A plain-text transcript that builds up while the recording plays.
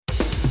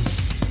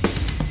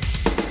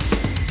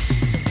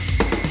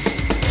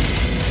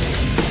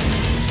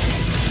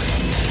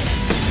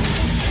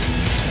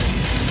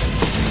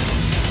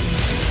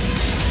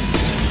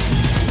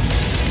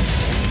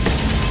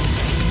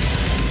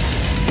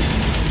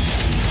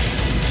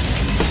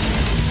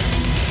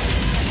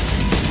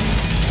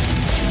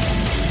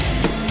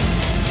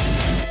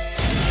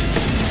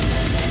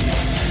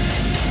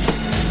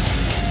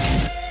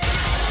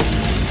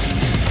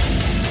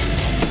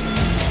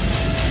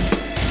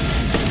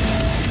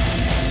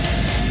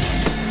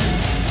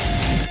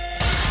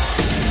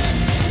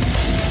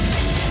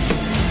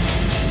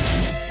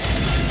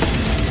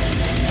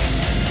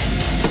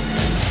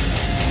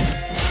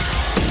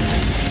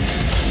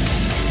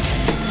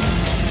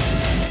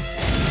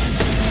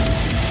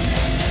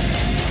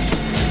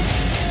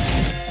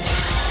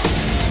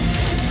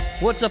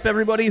What's up,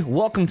 everybody?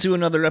 Welcome to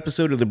another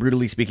episode of the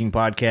Brutally Speaking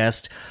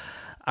Podcast.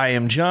 I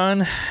am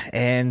John,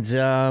 and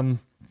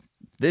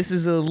this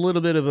is a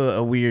little bit of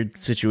a weird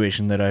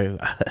situation that I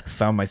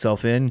found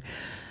myself in.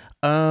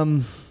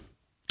 So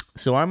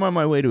I'm on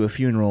my way to a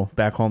funeral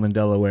back home in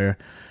Delaware,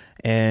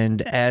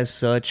 and as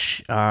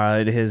such,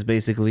 it has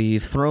basically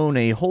thrown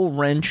a whole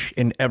wrench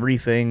in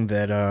everything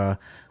that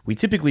we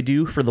typically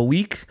do for the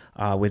week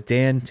with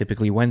Dan,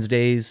 typically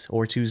Wednesdays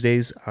or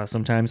Tuesdays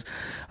sometimes.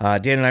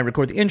 Dan and I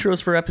record the intros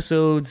for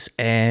episodes,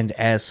 and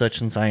as such,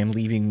 since I am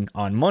leaving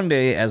on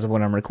Monday as of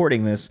when I'm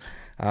recording this,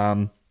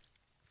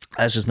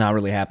 that's just not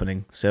really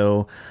happening.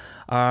 So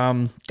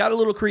got a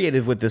little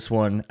creative with this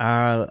one.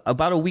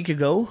 About a week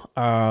ago,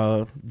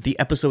 the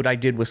episode I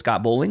did with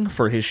Scott Bowling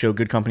for his show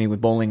Good Company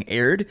with Bowling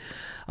aired.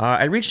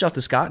 I reached out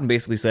to Scott and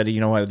basically said,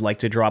 I would like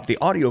to drop the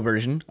audio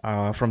version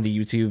from the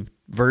YouTube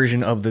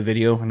version of the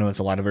video. I know it's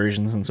a lot of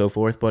versions and so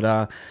forth,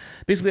 but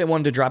basically I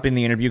wanted to drop in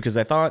the interview because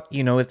I thought,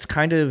 it's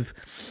kind of...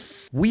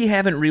 We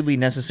haven't really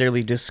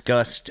necessarily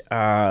discussed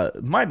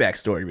my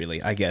backstory,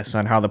 really, I guess,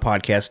 on how the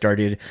podcast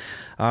started.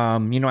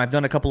 I've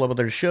done a couple of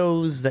other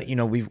shows that,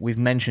 we've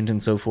mentioned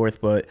and so forth,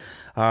 but,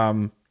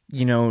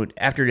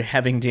 after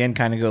having Dan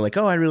kind of go like,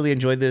 oh, I really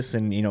enjoyed this,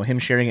 and, him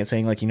sharing it,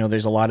 saying like,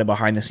 there's a lot of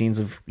behind the scenes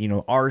of,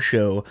 our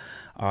show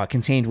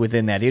contained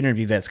within that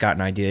interview that Scott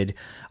and I did,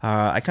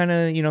 I kind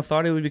of,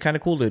 thought it would be kind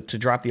of cool to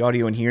drop the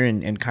audio in here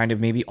and kind of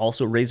maybe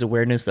also raise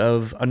awareness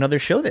of another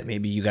show that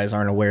maybe you guys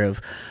aren't aware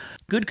of.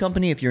 Good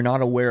Company, if you're not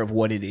aware of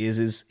what it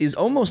is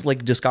almost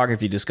like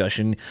discography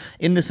discussion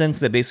in the sense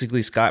that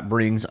basically Scott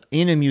brings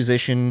in a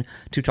musician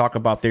to talk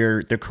about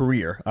their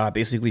career,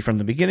 basically from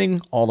the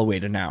beginning all the way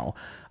to now.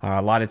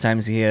 A lot of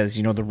times he has,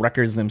 the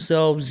records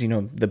themselves,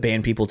 the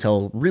band people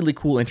tell really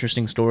cool,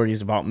 interesting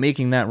stories about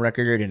making that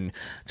record and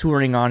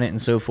touring on it and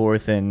so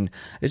forth, and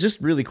it's just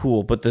really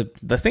cool. But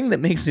the thing that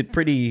makes it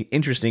pretty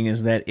interesting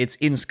is that it's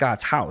in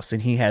Scott's house,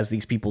 and he has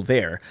these people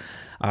there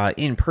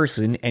in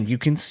person, and you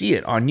can see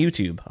it on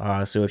YouTube.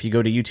 So if you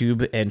go to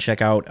YouTube and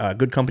check out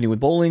Good Company with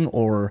Bowling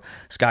or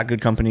Scott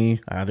Good Company,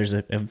 there's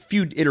a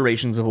few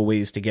iterations of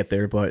ways to get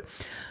there, but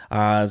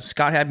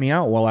Scott had me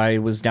out while I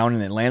was down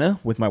in Atlanta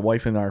with my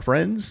wife and our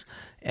friends,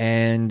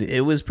 and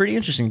it was pretty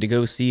interesting to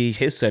go see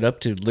his setup,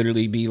 to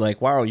literally be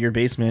like, wow, your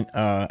basement.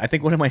 I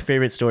think one of my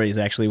favorite stories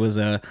actually was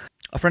a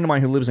friend of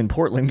mine who lives in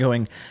Portland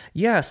going,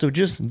 yeah, so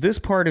just this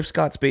part of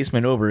Scott's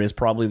basement over is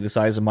probably the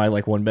size of my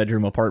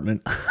one-bedroom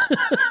apartment.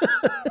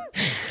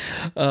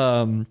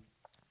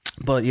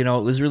 But, it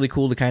was really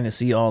cool to kind of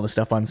see all the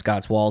stuff on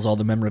Scott's walls, all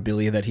the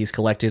memorabilia that he's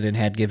collected and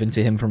had given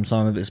to him from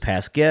some of his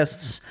past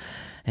guests.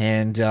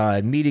 And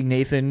meeting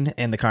Nathan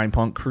and the Kind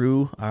Punk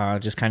crew,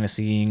 just kind of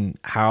seeing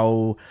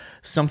how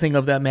something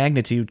of that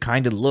magnitude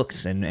kind of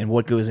looks and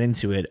what goes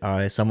into it.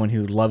 As someone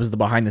who loves the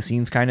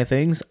behind-the-scenes kind of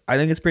things, I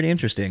think it's pretty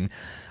interesting.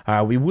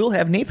 We will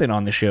have Nathan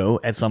on the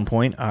show at some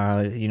point.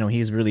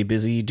 He's really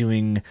busy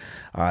doing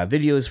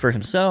videos for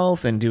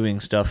himself and doing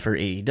stuff for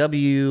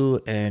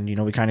AEW, and,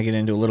 we kind of get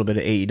into a little bit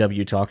of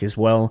AEW talk as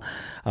well.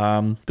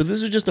 But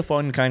this is just a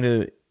fun kind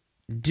of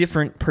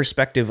different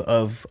perspective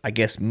of, I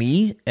guess,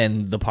 me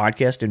and the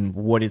podcast and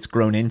what it's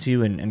grown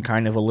into, and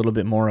kind of a little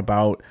bit more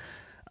about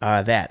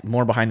that,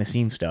 more behind the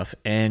scenes stuff.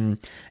 And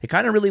it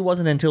kind of really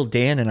wasn't until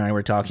Dan and I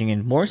were talking,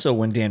 and more so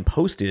when Dan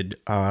posted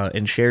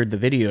and shared the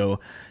video,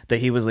 that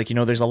he was like,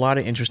 there's a lot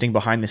of interesting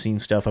behind the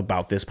scenes stuff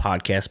about this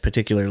podcast,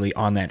 particularly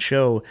on that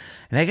show.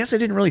 And I guess I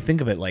didn't really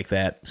think of it like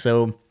that.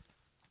 So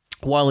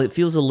while it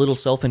feels a little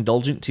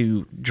self-indulgent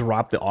to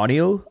drop the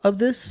audio of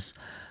this,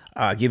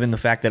 given the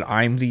fact that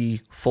I'm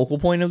the focal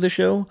point of the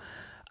show,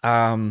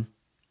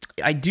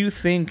 I do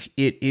think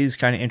it is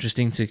kind of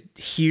interesting to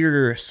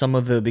hear some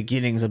of the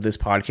beginnings of this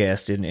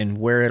podcast and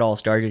where it all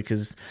started,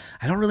 because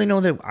I don't really know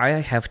that I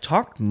have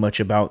talked much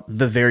about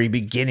the very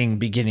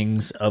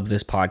beginnings of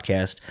this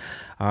podcast.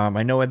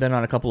 I know I've been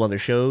on a couple other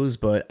shows,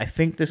 but I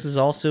think this is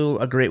also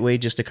a great way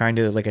just to kind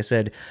of, like I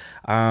said,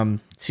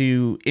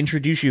 to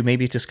introduce you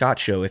maybe to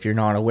Scott's show, if you're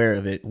not aware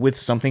of it, with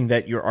something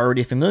that you're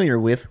already familiar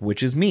with,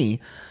 which is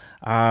me.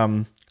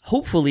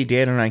 Hopefully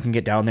Dan and I can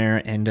get down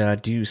there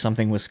and do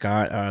something with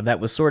Scott. That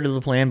was sort of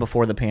the plan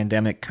before the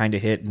pandemic kind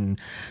of hit, and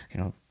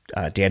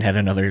Dan had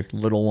another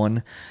little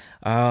one.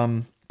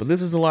 But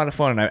this is a lot of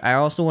fun. I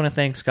also want to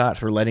thank Scott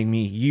for letting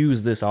me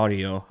use this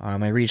audio.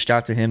 I reached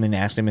out to him and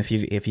asked him if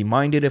he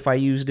minded if I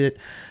used it,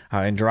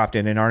 and dropped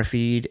it in our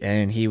feed,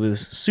 and he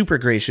was super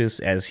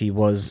gracious, as he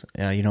was,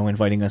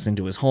 inviting us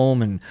into his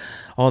home and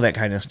all that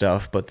kind of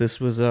stuff. But this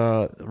was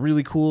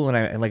really cool,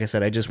 and like I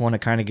said, I just want to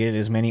kind of get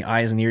as many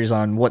eyes and ears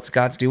on what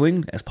Scott's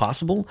doing as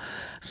possible.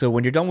 So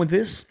when you're done with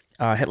this,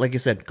 like I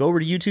said, go over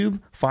to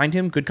YouTube, find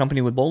him, Good Company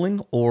with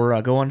Bowling, or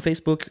go on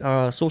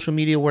Facebook, social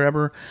media,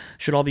 wherever.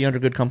 Should all be under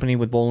Good Company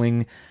with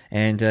Bowling,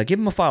 and give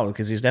him a follow,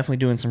 because he's definitely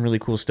doing some really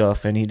cool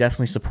stuff, and he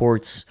definitely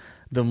supports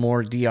the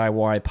more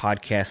DIY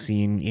podcast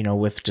scene,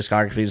 with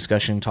discography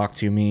discussion, Talk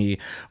to Me,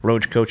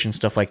 Roach Coach, and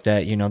stuff like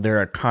that.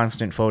 There are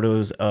constant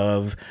photos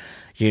of,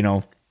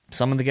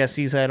 some of the guests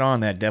he's had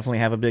on that definitely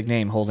have a big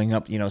name holding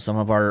up, some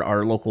of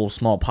our local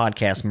small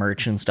podcast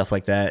merch and stuff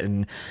like that.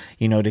 And,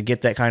 to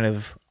get that kind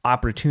of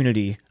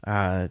opportunity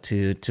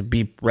to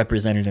be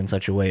represented in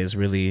such a way is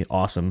really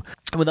awesome.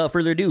 And without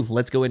further ado,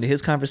 let's go into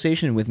his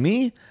conversation with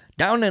me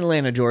down in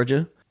Atlanta,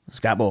 Georgia,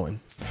 Scott Bowling.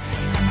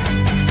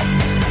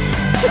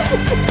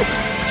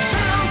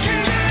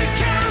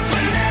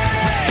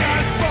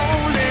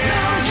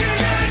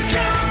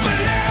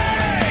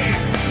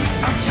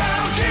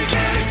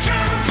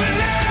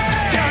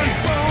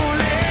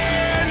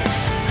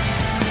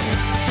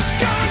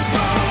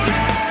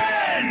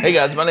 Hey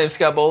guys, my name's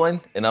Scott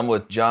Bowling, and I'm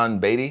with John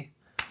Beatty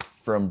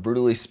from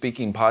Brutally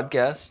Speaking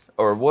Podcast.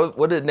 Or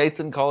what did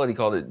Nathan call it? He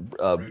called it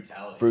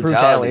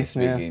Brutality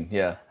Speaking.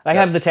 Yeah. I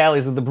have the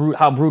tallies of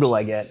how brutal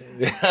I get.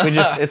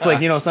 It's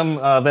like, some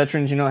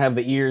veterans, have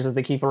the ears that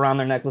they keep around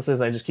their necklaces.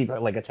 I just keep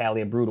like a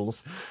tally of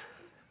brutals.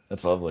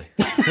 That's lovely.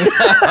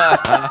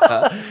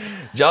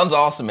 John's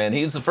awesome, man.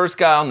 He's the first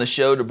guy on the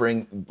show to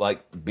bring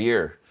like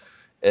beer.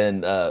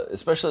 And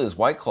especially this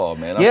White Claw,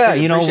 man.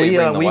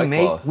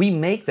 We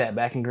make that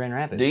back in Grand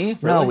Rapids. Do you?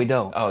 Really? No, we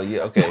don't. Oh,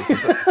 yeah, okay.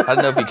 I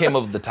don't know if you came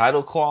up with the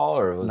title Claw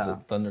or was it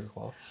Thunder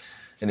Claw?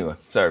 Anyway,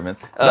 sorry, man.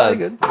 Very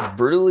good.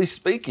 Brutally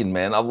Speaking,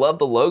 man. I love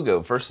the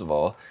logo, first of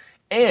all.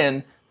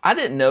 And I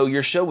didn't know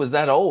your show was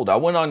that old. I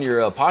went on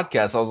your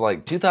podcast, I was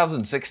like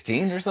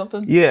 2016 or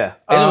something? Yeah.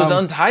 And it was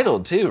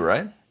untitled too,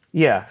 right?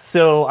 Yeah,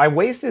 so I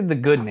wasted the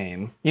good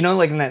name.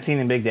 Like in that scene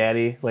in Big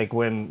Daddy, like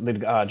when the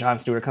Jon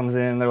Stewart comes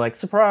in, they're like,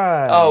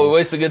 surprise. Oh, we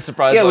wasted a good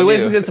surprise on you. Yeah, we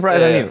wasted a good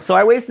surprise on you. So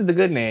I wasted the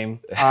good name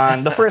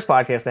on the first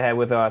podcast I had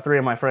with three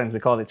of my friends. We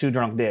called it Two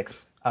Drunk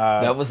Dicks.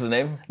 That was the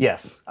name?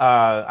 Yes.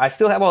 I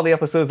still have all the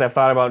episodes. I've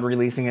thought about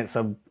releasing it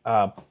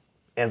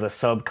as a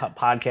sub-cut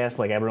podcast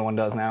like everyone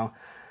does now.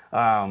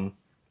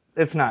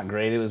 It's not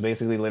great. It was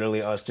basically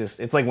literally us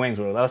it's like Wayne's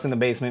World. Us in the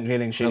basement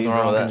getting shitty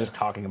drunk and just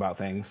talking about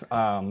things.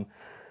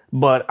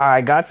 But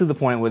I got to the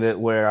point with it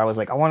where I was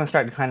like, I want to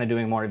start kind of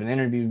doing more of an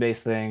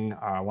interview-based thing.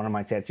 One of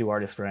my tattoo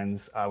artist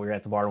friends, we were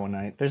at the bar one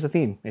night. There's a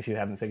theme, if you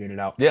haven't figured it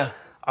out. Yeah.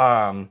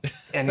 And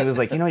he was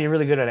like, you're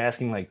really good at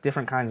asking like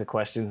different kinds of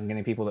questions and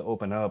getting people to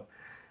open up.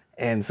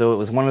 And so it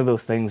was one of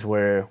those things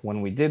where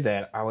when we did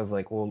that, I was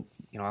like, well,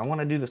 I want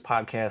to do this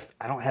podcast.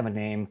 I don't have a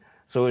name.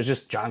 So it was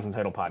just John's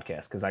Entitled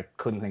Podcast because I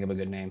couldn't think of a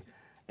good name.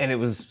 And it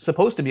was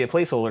supposed to be a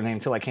placeholder name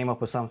until I came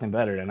up with something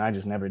better, and I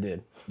just never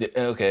did.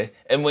 Okay.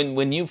 And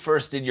when you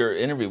first did your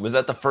interview, was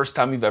that the first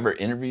time you've ever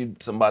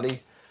interviewed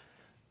somebody?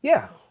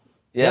 Yeah.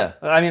 Yeah.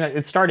 I mean,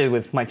 it started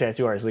with my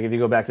tattoo artist. Like, if you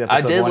go back to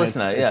episode I did 1,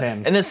 listen to it, it's yeah.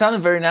 him. And it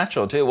sounded very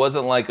natural, too. It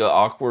wasn't like an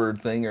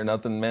awkward thing or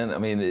nothing, man. I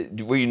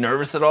mean, were you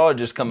nervous at all or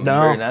just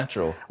very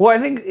natural? Well, I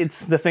think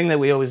it's the thing that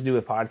we always do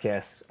with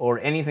podcasts or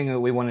anything that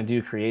we want to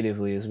do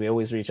creatively is we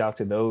always reach out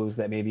to those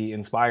that maybe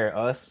inspire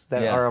us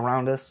that are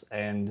around us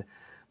and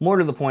more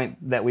to the point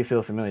that we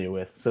feel familiar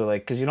with. So,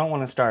 like, because you don't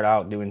want to start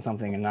out doing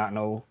something and not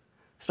know,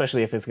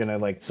 especially if it's going to,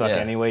 like, suck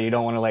anyway. You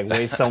don't want to, like,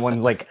 waste someone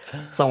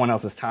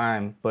else's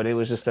time. But it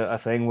was just a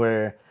thing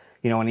where,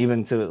 and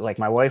even to, like,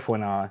 my wife,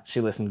 when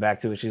she listened back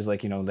to it, she's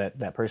like,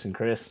 that person,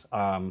 Chris,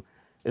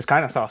 is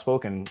kind of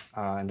soft-spoken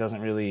and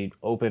doesn't really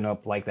open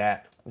up like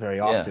that very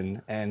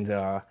often. Yeah.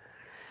 And,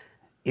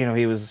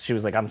 she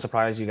was like, I'm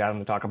surprised you got him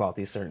to talk about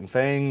these certain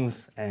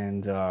things.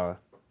 And,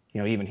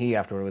 even he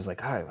afterward was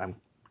like, I've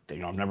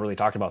never really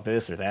talked about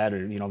this or that,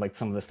 or, like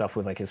some of the stuff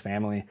with like his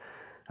family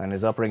and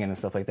his upbringing and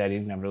stuff like that. He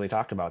never really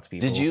talked about to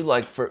people. Did you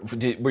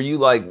were you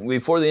like,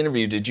 before the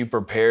interview, did you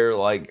prepare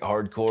like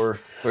hardcore?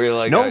 Were you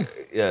like, nope.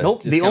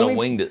 Just kind of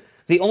winged it?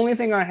 The only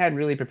thing I had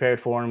really prepared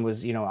for him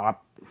was,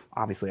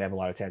 obviously I have a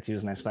lot of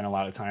tattoos and I spent a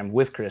lot of time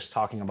with Chris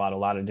talking about a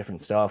lot of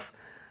different stuff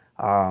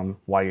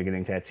while you're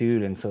getting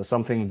tattooed. And so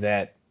something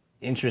that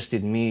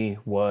interested me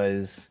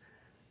was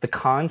the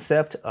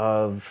concept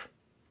of,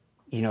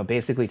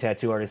 basically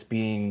tattoo artists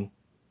being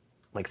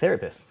like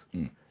therapists.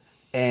 Mm.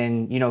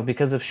 And,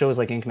 because of shows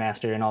like Ink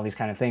Master and all these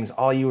kind of things,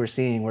 all you were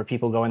seeing were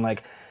people going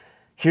like,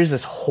 here's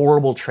this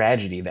horrible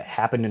tragedy that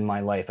happened in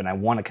my life and I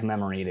want to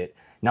commemorate it.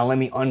 Now let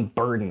me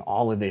unburden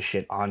all of this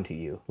shit onto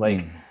you.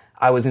 Like,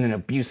 I was in an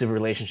abusive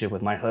relationship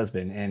with my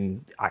husband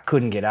and I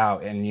couldn't get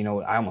out and,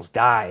 I almost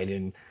died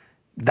and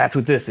that's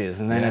what this is.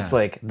 And then it's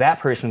like that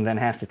person then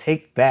has to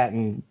take that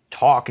and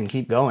talk and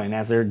keep going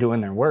as they're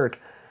doing their work,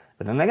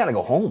 but then they got to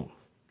go home.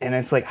 And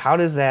it's like, how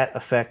does that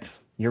affect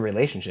your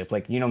relationship?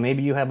 Like,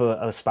 maybe you have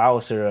a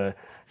spouse or a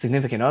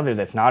significant other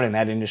that's not in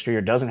that industry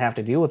or doesn't have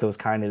to deal with those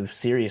kind of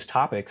serious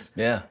topics.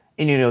 Yeah.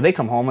 And, they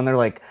come home and they're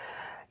like,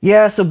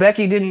 yeah, so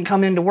Becky didn't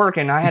come into work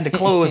and I had to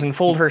close and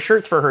fold her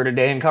shirts for her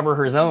today and cover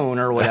her zone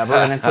or whatever.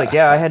 And it's like,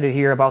 yeah, I had to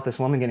hear about this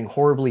woman getting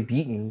horribly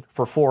beaten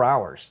for 4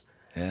 hours.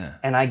 Yeah.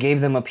 And I gave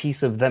them a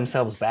piece of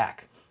themselves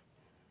back.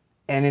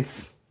 And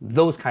it's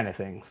those kind of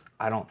things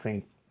I don't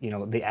think,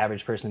 the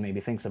average person maybe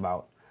thinks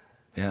about.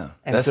 Yeah.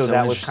 And so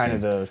that was kind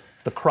of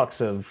the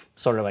crux of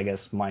sort of, I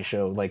guess, my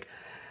show. Like,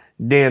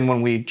 Dan,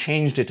 when we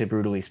changed it to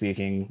Brutally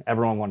Speaking,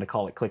 everyone wanted to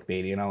call it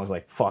clickbaity, and I was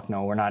like, "Fuck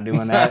no, we're not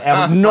doing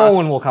that. No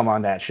one will come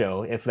on that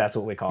show if that's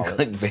what we call it."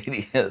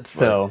 Clickbaity. That's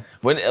so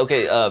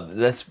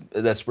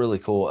that's really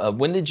cool.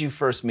 When did you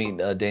first meet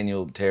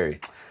Daniel Terry?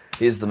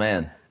 He's the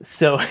man.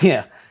 So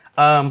yeah,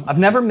 I've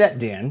never met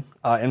Dan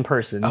in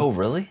person. Oh,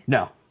 really?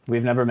 No,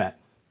 we've never met.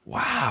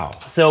 Wow.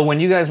 So when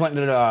you guys went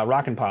to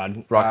Rockin'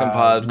 Pod,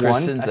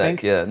 Chris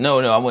Sinzak, yeah. No,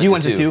 I went to two. You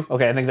went to two?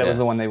 Okay, I think that was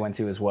the one they went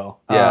to as well.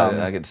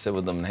 Yeah, I get to sit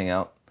with them and hang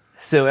out.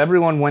 So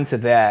everyone went to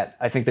that.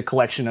 I think the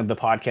collection of the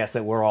podcasts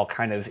that we're all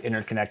kind of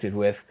interconnected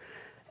with.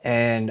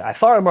 And I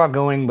thought about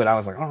going, but I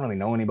was like, I don't really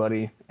know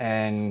anybody.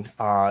 And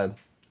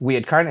we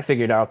had kind of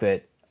figured out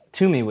that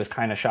Toomey was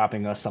kind of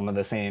shopping us some of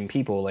the same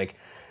people. Like,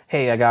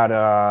 hey, I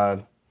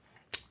got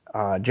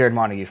Jared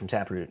Montague from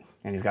Taproot,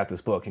 and he's got this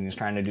book, and he's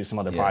trying to do some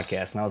other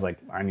podcasts. And I was like,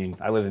 I mean,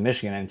 I live in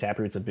Michigan, and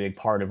Taproot's a big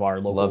part of our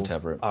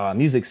local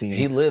music scene.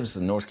 He lives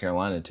in North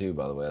Carolina too,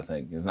 by the way. I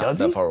think he's not does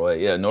that he? far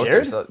away. Yeah, North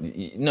Carolina.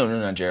 No,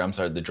 not Jared. I'm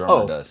sorry, the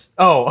drummer does.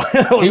 Oh,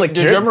 I was like,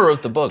 the drummer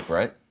wrote the book,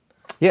 right?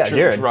 Yeah,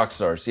 Jared. Rock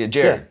Stars. Yeah,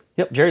 Jared. Yeah.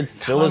 Yep, Jared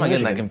still lives in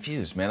Michigan. I'm getting that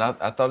confused, man.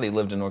 I thought he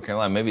lived in North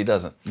Carolina. Maybe he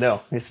doesn't.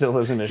 No, he still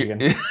lives in Michigan.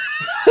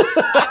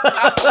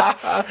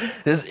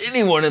 Does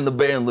anyone in the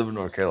band live in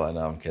North Carolina?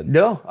 No, I'm kidding.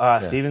 No,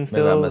 Steven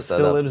still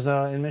lives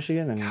in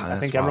Michigan, and God, I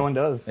think everyone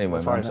does. Anyway,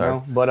 as far I'm as sorry. I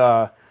know. But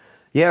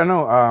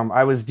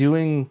I was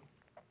doing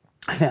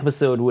an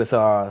episode with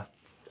God,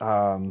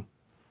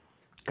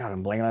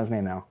 I'm blanking on his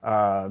name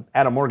now.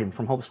 Adam Morgan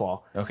from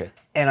Hopesfall. Okay.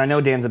 And I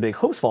know Dan's a big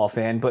Hopesfall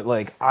fan, but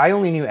like I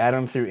only knew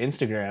Adam through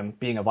Instagram,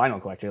 being a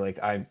vinyl collector. Like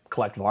I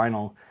collect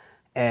vinyl,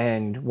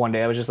 and one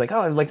day I was just like,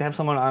 oh, I'd like to have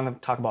someone on to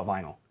talk about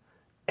vinyl.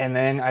 And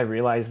then I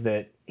realized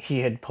that he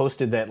had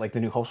posted that like the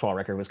new Hopesfall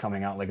record was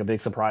coming out, like a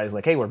big surprise,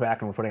 like, hey, we're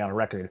back and we're putting out a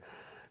record.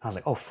 I was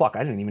like, oh fuck,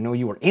 I didn't even know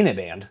you were in a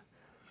band,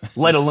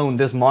 let alone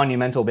this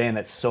monumental band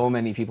that so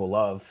many people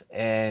love.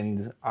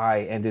 And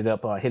I ended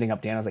up hitting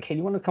up Dan. I was like, hey, do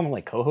you want to come and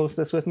like co-host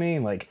this with me?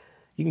 And like,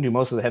 you can do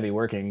most of the heavy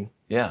working.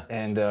 Yeah.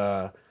 And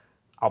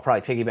I'll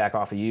probably piggyback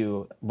off of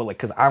you, but like,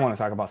 cause I want to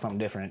talk about something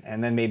different.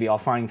 And then maybe I'll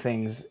find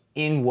things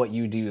in what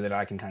you do that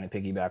I can kind of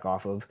piggyback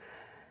off of.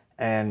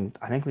 And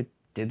I think we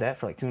did that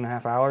for like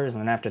 2.5 hours.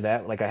 And then after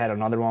that, like I had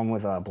another one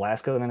with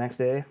Blasco the next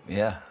day.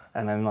 Yeah.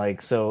 And then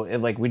like, so it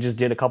like, we just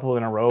did a couple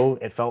in a row.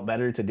 It felt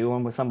better to do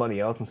them with somebody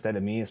else instead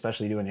of me,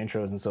 especially doing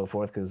intros and so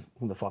forth. Cause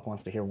who the fuck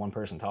wants to hear one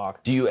person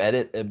talk? Do you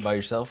edit it by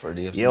yourself or do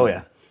you have Oh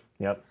yeah.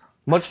 Yep.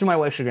 Much to my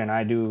wife's chagrin,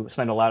 I do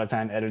spend a lot of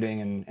time editing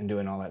and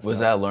doing all that stuff. Was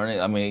that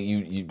learning? I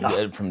mean, you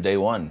edit from day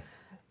one.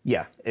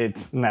 Yeah, and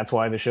that's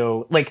why the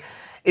show, like,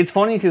 it's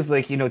funny because,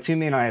 like, you know,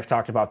 Toomey and I have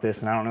talked about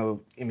this, and I don't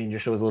know, I mean, your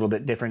show is a little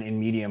bit different in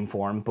medium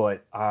form,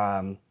 but,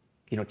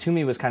 you know,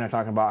 Toomey was kind of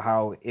talking about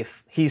how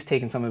if he's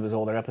taken some of his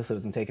older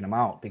episodes and taken them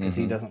out because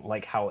he doesn't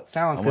like how it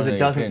sounds, because it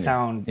doesn't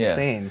sound the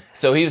same.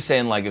 So he was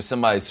saying, like, if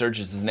somebody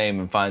searches his name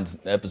and finds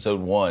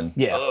episode 1,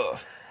 yeah.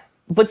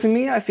 But to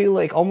me, I feel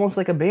like almost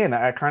like a band.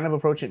 I kind of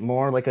approach it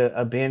more like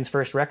a band's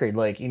first record.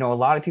 Like, you know, a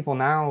lot of people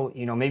now,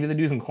 you know, maybe the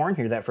dudes in Korn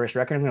hear that first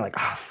record and they're like,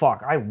 ah,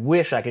 fuck, I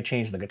wish I could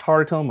change the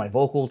guitar tone, my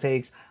vocal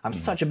takes. I'm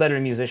such a better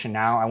musician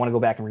now. I want to go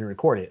back and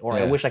re-record it. Or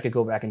I wish I could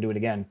go back and do it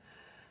again.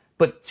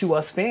 But to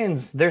us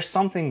fans, there's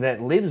something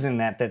that lives in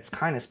that that's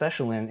kind of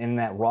special in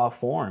that raw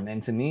form.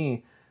 And to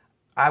me,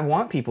 I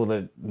want people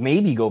to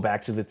maybe go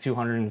back to the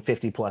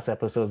 250 plus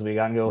episodes we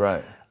got and go,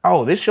 right.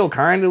 Oh, this show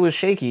kind of was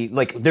shaky.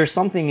 Like, there's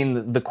something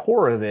in the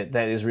core of it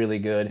that is really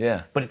good.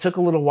 Yeah. But it took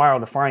a little while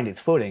to find its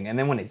footing. And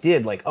then when it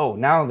did, like, oh,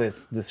 now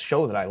this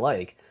show that I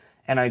like.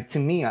 And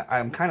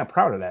I'm kind of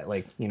proud of that.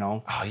 Like, you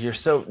know. Oh,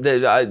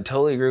 I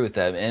totally agree with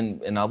that.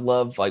 And I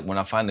love, like, when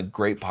I find a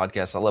great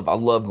podcast, I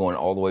love going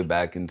all the way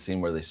back and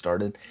seeing where they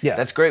started. Yeah.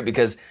 That's great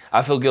because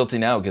I feel guilty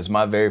now because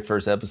my very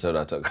first episode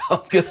I took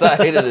off because I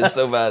hated it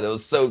so bad. It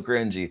was so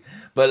cringy.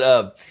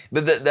 But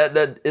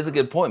that is a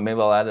good point. Maybe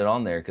I'll add it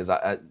on there because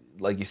I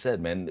like you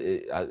said, man,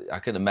 I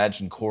could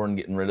imagine Korn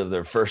getting rid of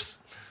their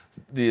first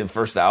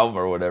album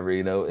or whatever,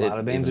 you know. A lot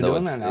of bands are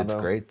doing that now, It's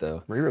great,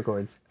 though.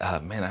 Re-records.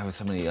 Man, I have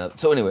so many.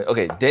 So anyway,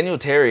 okay, Daniel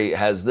Terry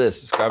has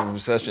this Subscriber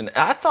Discussion.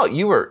 I thought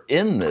you were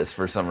in this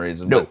for some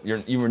reason, no.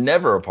 But you were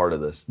never a part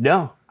of this.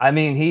 No. I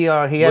mean, he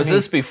was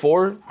this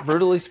before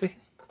Brutally Speaking?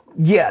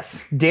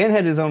 Yes. Dan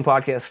had his own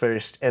podcast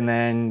first, and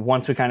then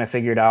once we kind of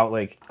figured out,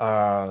 like,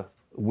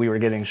 we were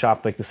getting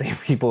shopped like the same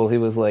people, he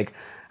was like,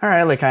 all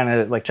right, like kind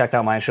of like checked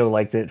out my show,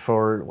 liked it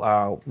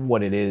for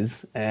what it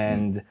is.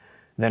 And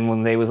then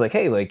when they was like,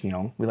 hey, like, you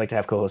know, we'd like to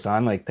have co-hosts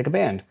on, like pick a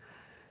band.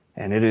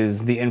 And it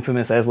is the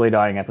infamous Esley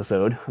Dying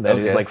episode. That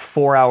is like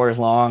 4 hours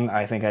long.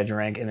 I think I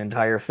drank an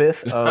entire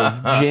fifth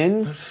of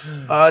gin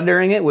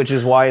during it, which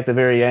is why at the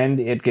very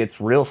end it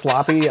gets real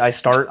sloppy. I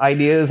start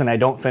ideas and I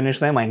don't finish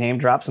them. I name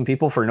drop some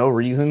people for no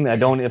reason. I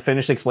don't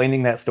finish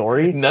explaining that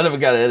story. None of it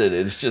got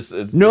edited. It's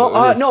just...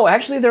 No,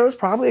 actually there was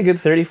probably a good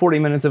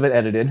 30-40 minutes of it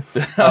edited.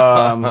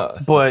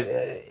 But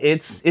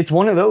it's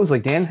one of those,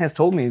 like Dan has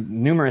told me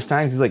numerous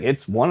times, he's like,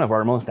 it's one of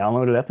our most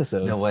downloaded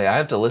episodes. No way. I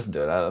have to listen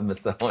to it. I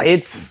missed that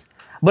one.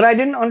 But I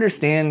didn't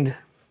understand.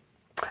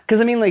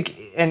 Because I mean, like,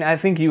 and I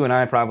think you and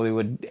I probably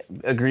would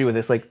agree with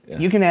this. Like,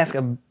 you can ask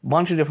a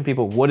bunch of different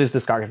people, what is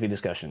discography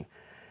discussion?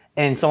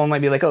 And someone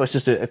might be like, oh, it's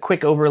just a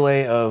quick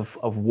overlay of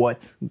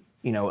what,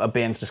 you know, a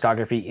band's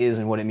discography is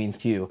and what it means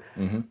to you.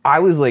 Mm-hmm. I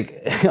was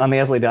like, on the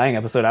As Lay Dying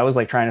episode, I was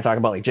like trying to talk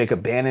about like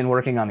Jacob Bannon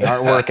working on the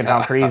artwork and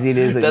how crazy it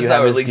is that That's you have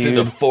how it this leaks dude.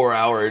 into a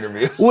 4-hour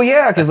interview. Well,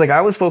 yeah, because like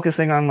I was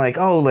focusing on like,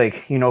 oh,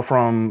 like, you know,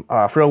 from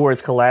Frail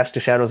Words Collapse to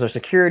Shadows of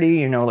Security,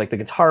 you know, like the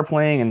guitar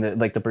playing and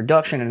the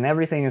production and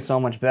everything is so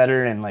much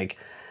better, and like,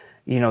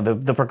 you know,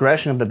 the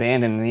progression of the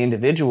band and the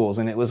individuals.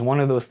 And it was one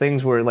of those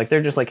things where like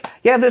they're just like,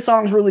 yeah, this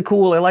song's really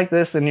cool, I like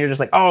this, and you're just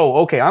like,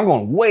 oh, okay, I'm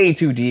going way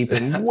too deep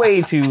and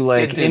way too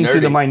like too into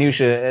nerdy. the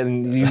minutia,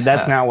 and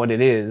that's not what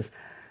it is.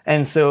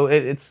 And so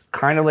it's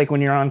kind of like when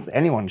you're on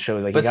anyone's show,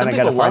 like But you some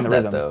gotta people find the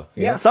love that, rhythm. though.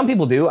 Yeah, some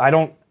people do. I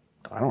don't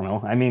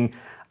know. I mean,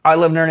 I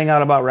love nerding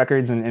out about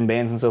records and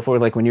bands and so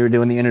forth. Like when you were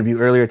doing the interview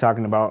earlier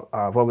talking about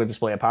Vulgar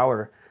Display of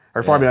Power,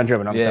 or Far Beyond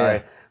Driven, I'm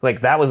sorry.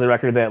 Like that was a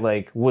record that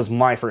like was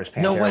my first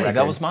Pantera No way, record.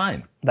 that was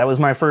mine. That was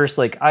my first,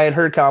 like, I had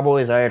heard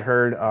Cowboys, I had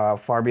heard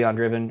Far Beyond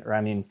Driven, or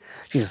I mean,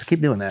 Jesus, keep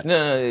doing that.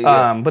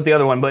 No, But the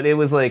other one, but it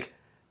was like,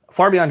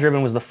 Far Beyond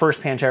Driven was the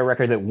first Pantera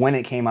record that when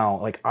it came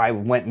out, like, I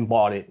went and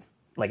bought it,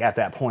 like, at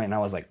that point, and I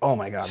was like, oh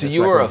my God. So this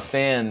you were a record's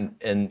fan,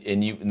 and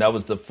that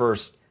was the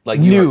first, like,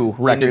 new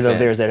record of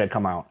theirs that had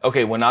come out.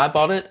 Okay, when I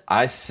bought it,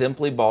 I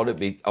simply bought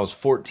it. I was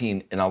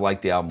 14, and I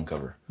liked the album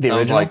cover. The And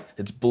original? I was like,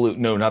 it's blue.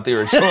 No, not the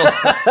original.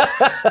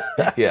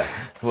 Yeah,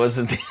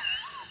 wasn't the...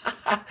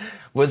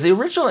 Was the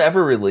original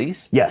ever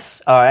released?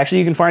 Yes. Actually,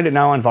 you can find it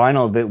now on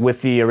vinyl that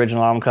with the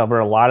original album cover.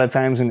 A lot of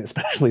times, and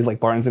especially like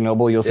Barnes &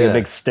 Noble, you'll see a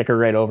big sticker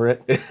right over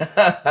it.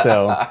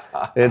 So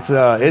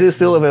it is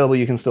still available.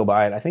 You can still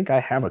buy it. I think I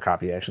have a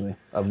copy, actually,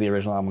 of the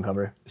original album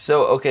cover.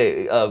 So,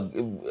 okay,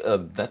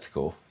 that's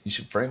cool. You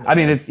should frame it. I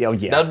mean, yeah.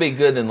 That'd be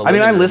good in the I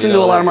mean, I listen to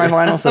a lot of my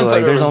vinyl, so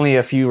like, there's But- only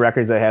a few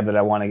records I have that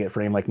I want to get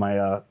framed, like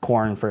my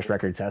Korn first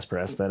record test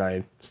press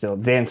that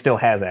Dan still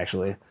has,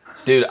 actually.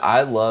 Dude,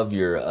 I love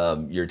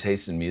your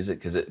taste in music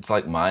because it's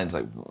like mine's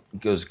like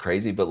goes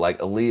crazy, but like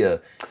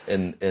Aaliyah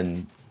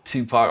and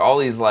Tupac, all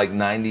these like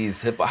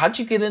 '90s hip hop. How'd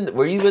you get into?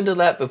 Were you into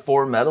that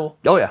before metal?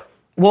 Oh yeah.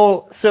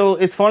 Well, so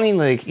it's funny,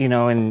 like, you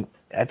know, and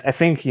I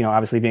think, you know,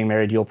 obviously being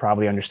married, you'll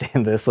probably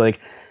understand this. Like,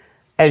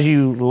 as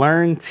you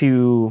learn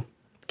to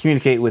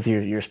communicate with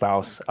your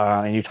spouse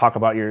and you talk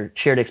about your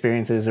shared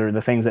experiences or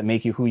the things that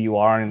make you who you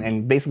are,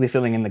 and basically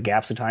filling in the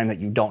gaps of time that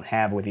you don't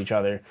have with each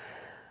other.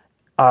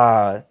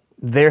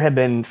 There have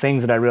been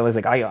things that I realized,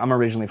 like I'm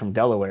originally from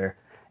Delaware,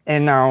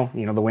 and now,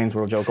 you know, the Wayne's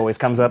World joke always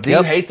comes up. Do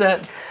you hate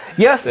that?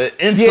 Yes.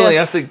 Instantly,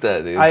 yeah. I think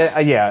that, dude.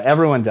 Yeah,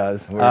 everyone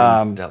does.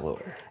 We're in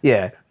Delaware.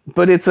 Yeah,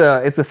 but it's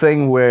a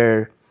thing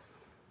where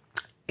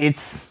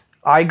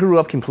I grew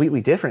up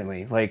completely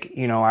differently. Like,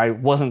 you know, I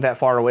wasn't that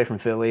far away from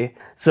Philly.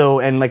 So,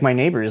 and like my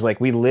neighbors, like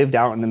we lived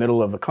out in the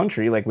middle of the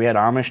country. Like we had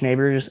Amish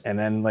neighbors, and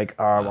then like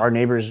our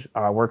neighbors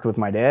worked with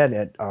my dad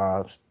at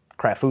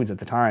Kraft Foods at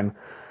the time.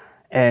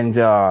 And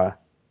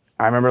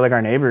I remember like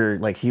our neighbor,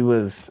 like he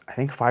was, I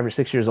think 5 or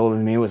 6 years older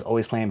than me, was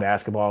always playing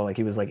basketball. Like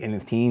he was like in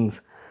his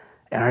teens.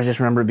 And I just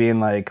remember being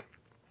like,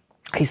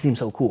 he seems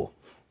so cool.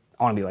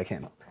 I want to be like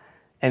him.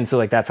 And so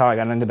like that's how I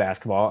got into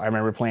basketball. I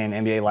remember playing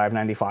NBA Live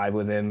 95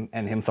 with him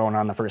and him throwing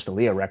on the first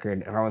Aaliyah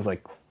record. And I was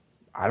like,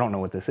 I don't know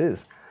what this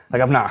is.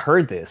 Like I've not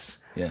heard this.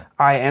 Yeah.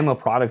 I am a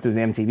product of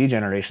the MTV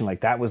generation.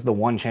 Like that was the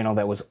one channel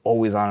that was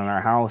always on in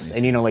our house.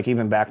 And you know, like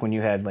even back when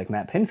you had like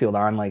Matt Pinfield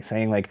on, like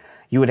saying like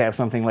you would have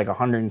something like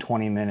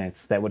 120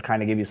 minutes that would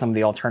kind of give you some of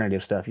the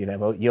alternative stuff. You'd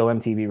have Yo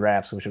MTV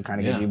Raps, which would kind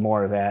of give you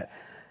more of that,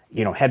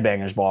 you know,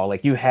 Headbangers Ball.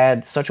 Like you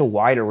had such a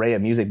wide array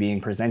of music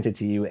being presented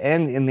to you.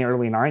 And in the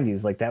early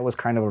 90s, like that was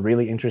kind of a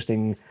really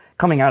interesting,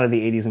 coming out of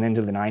the 80s and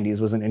into the 90s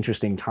was an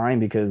interesting time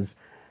because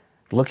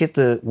look at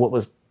what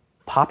was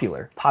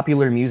popular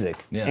music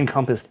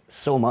encompassed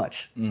so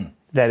much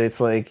that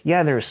it's like,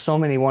 yeah, there's so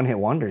many one-hit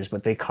wonders,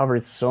 but they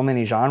covered so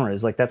many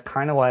genres. Like that's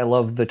kind of why I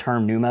love the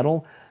term nu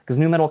metal, because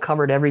nu metal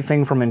covered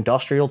everything from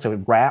industrial to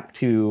rap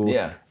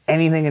to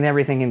anything and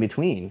everything in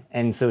between.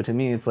 And so to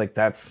me, it's like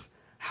that's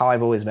how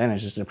I've always been,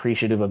 is just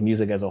appreciative of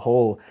music as a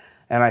whole.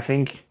 And I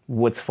think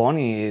what's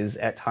funny is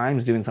at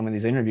times doing some of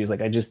these interviews, like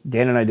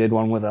Dan and I did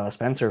one with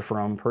Spencer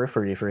from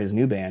Periphery for his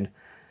new band.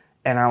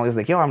 And I was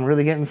like, yo, I'm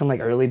really getting some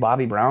like early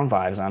Bobby Brown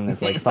vibes on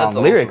this like song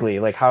lyrically,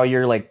 like how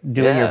you're like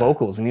doing your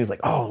vocals. And he was like,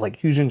 oh, like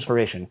huge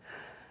inspiration.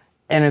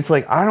 And it's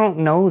like, I don't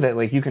know that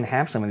like you can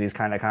have some of these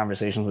kind of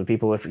conversations with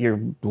people if your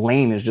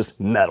lane is just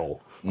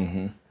metal.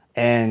 Mm-hmm.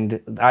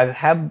 And I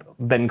have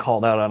been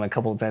called out on a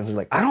couple of times.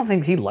 Like, I don't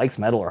think he likes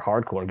metal or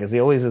hardcore, because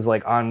he always is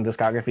like on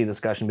discography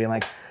discussion being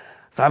like,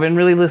 so I've been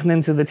really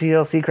listening to the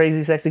TLC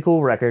Crazy Sexy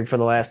Cool record for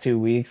the last 2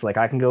 weeks. Like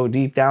I can go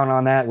deep down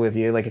on that with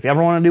you. Like if you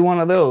ever want to do one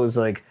of those,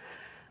 like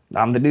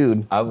I'm the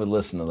dude. I would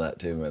listen to that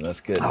too, man. That's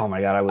good. Oh my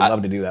God, I would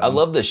love to do that. I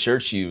love the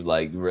shirts you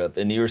like rip.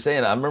 And you were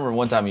saying, I remember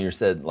one time you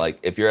said like,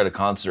 if you're at a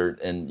concert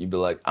and you'd be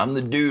like, I'm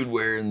the dude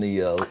wearing the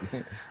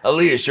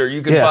Aaliyah shirt,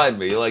 you can find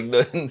me.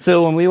 Like,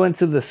 so when we went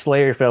to the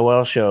Slayer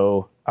farewell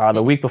show,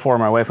 the week before,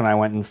 my wife and I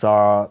went and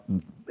saw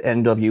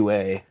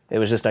NWA. It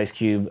was just Ice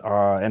Cube,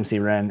 MC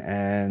Ren,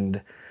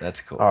 and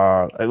that's cool.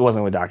 It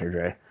wasn't with Dr.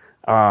 Dre,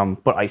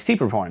 but Ice-T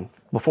performed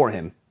before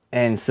him.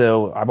 And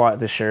so I bought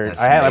this shirt.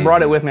 I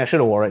brought it with me. I should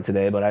have wore it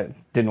today, but I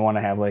didn't want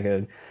to have like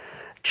a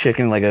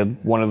chicken, like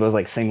one of those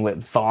like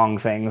singlet thong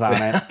things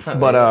on it.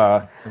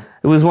 But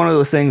it was one of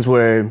those things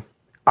where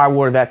I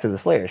wore that to the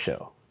Slayer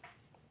show.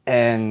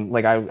 And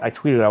like I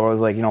tweeted, I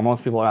was like,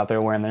 most people out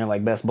there wearing their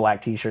like best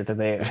black t-shirt that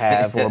they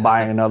have or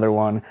buying another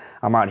one.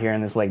 I'm out here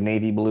in this like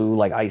navy blue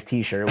like Ice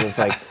t-shirt with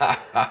like,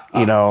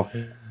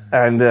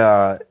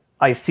 and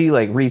Ice-T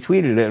like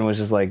retweeted it and was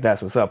just like,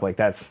 that's what's up. Like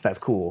that's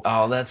cool.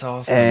 Oh, that's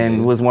awesome. And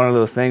dude. was one of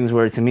those things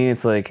where to me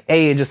it's like,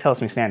 it just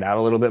helps me stand out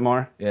a little bit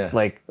more. Yeah.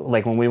 Like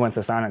when we went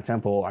to Sonic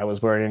Temple, I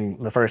was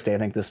wearing the first day, I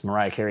think this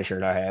Mariah Carey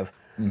shirt I have.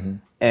 Mm-hmm.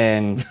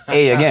 And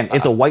again,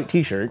 it's a white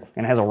t-shirt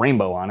and has a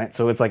rainbow on it.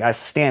 So it's like I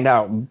stand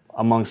out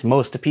amongst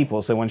most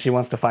people. So when she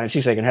wants to find,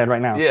 she's shaking her head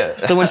right now.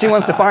 Yeah. So when she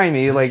wants to find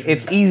me, like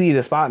it's easy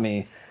to spot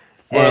me.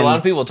 Were a lot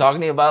of people talking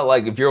to you about,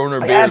 like, if you're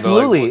owning a beer?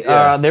 Absolutely.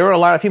 Like, there were a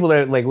lot of people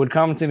that like would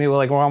come to me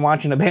like when I'm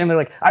watching a band. They're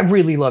like, "I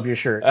really love your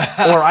shirt," or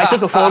 "I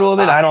took a photo of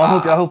it. I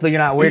hope that you're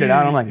not weirded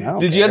out." I'm like, "No."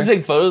 Did you have to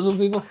take photos with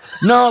people?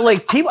 No,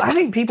 like people. I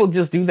think people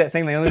just do that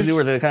thing they always do,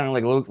 where they're kind of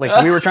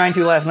like we were trying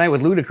to last night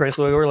with Ludacris.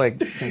 So we were like,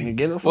 "Can you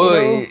get a photo?"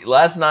 Wait,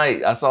 last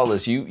night I saw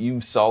this.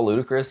 You saw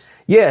Ludacris?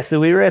 Yeah.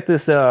 So we were at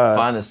this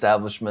fine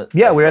establishment.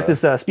 Yeah, we were at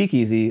this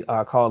speakeasy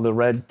called the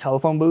Red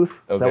Telephone Booth.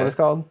 Is that what it's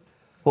called?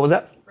 What was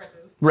that? Red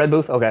Booth. Red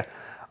Booth. Okay.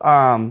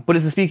 But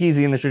it's a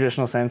speakeasy in the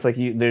traditional sense. Like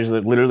there's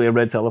literally a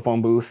red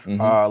telephone booth,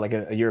 like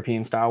a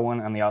European style one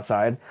on the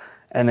outside.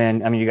 And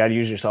then, I mean, you got to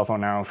use your cell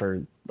phone now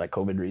for like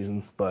COVID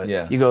reasons. But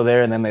you go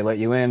there and then they let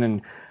you in.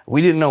 And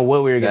we didn't know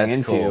what we were getting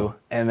into. Cool.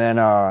 And then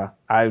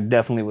I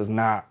definitely was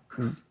not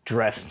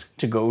dressed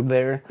to go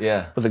there.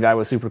 Yeah. But the guy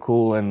was super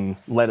cool and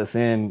let us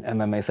in. And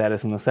then they sat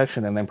us in the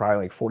section. And then probably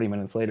like 40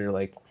 minutes later,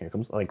 like, here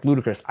comes like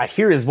Ludacris. I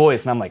hear his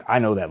voice and I'm like, I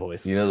know that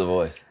voice. You know the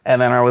voice.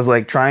 And then I was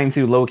like trying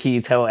to low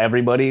key tell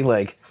everybody,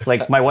 like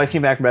my wife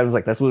came back from bed and was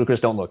like, that's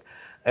Ludacris, don't look.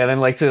 And then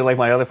like to like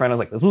my other friend, I was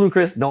like, that's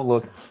Ludacris, don't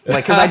look.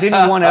 Like, cause I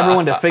didn't want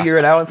everyone to figure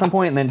it out at some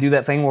point and then do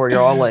that thing where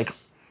you're all like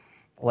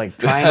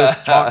trying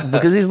to talk,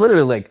 because he's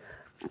literally like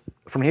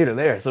from here to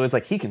there. So it's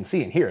like he can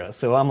see and hear us.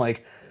 So I'm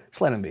like, just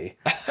let him be.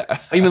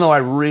 Even though I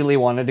really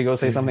wanted to go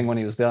say something when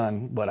he was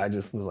done, but I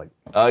just was like,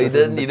 oh, you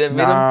didn't meet him?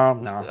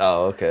 No.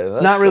 Oh, okay.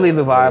 That's not really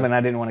cool. the vibe, and I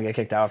didn't want to get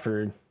kicked out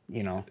for,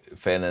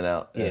 fanning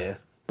out. Yeah.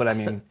 But I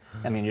mean,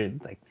 you're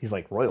like, he's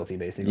like royalty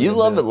basically. You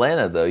love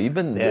Atlanta though.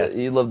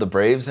 You love the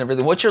Braves and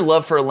everything. What's your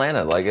love for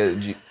Atlanta? Like,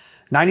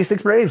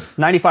 96 Braves,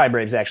 95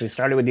 Braves actually.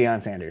 Started with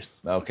Deion Sanders.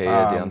 Okay,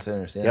 yeah, Deion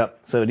Sanders. Yeah. Yep.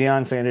 So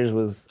Deion Sanders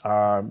was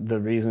the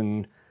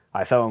reason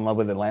I fell in love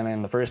with Atlanta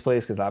in the first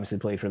place, because obviously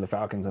played for the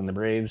Falcons and the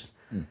Braves,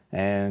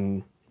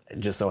 and it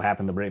just so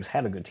happened the Braves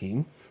had a good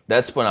team.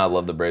 That's when I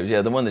love the Braves.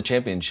 Yeah, they won the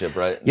championship,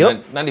 right?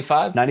 Yep.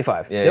 95?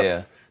 95. Yeah, yep.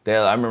 yeah.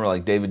 I remember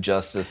like David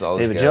Justice, all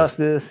those David guys.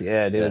 Justice,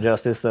 David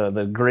Justice,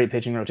 the great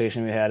pitching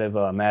rotation we had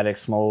of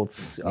Maddox,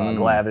 Smoltz,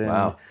 Glavine.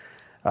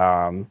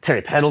 Wow.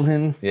 Terry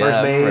Pendleton, first base.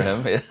 I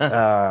remember him.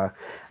 Yeah.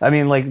 I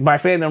mean, like, my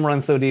fandom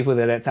runs so deep with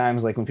it at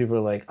times, like, when people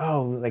are like,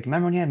 oh, like,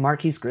 remember when you had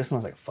Marquise Grissom? I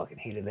was like, fucking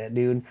hated that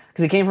dude.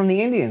 Because he came from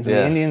the Indians, and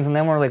the Indians and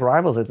them were, like,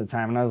 rivals at the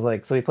time. And I was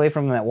like, so he played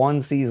from that one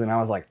season. I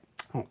was like,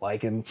 I don't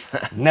like him.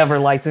 Never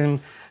liked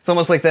him. It's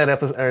almost like that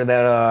episode, or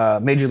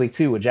that Major League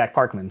 2 with Jack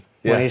Parkman.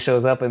 When he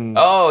shows up and...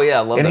 Oh, yeah,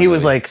 I love that And he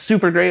was, movie. like,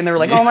 super great, and they were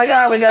like, oh, my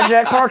God, we got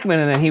Jack Parkman.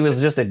 And then he was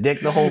just a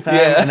dick the whole time.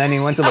 And then he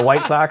went to the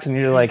White Sox, and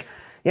you're like,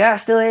 yeah, I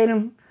still hate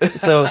him.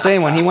 So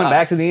same, when he went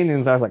back to the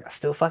Indians, I was like, I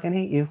still fucking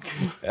hate you.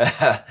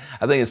 I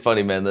think it's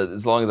funny, man, that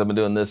as long as I've been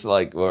doing this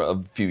like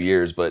a few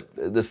years, but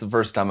this is the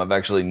first time I've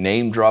actually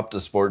name dropped a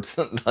sports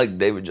like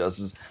David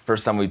Justice.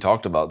 First time we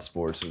talked about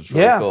sports. It was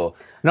really cool.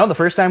 No, the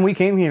first time we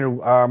came here,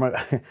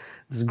 this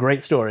is a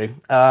great story.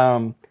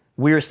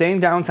 We were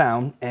staying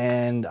downtown,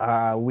 and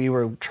we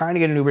were trying to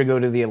get an Uber to go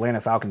to the Atlanta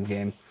Falcons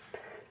game.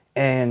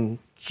 And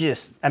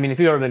just, I mean, if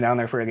you've ever been down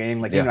there for a game,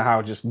 like, you know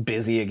how just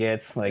busy it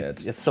gets. Like,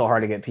 it's so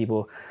hard to get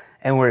people.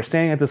 And we're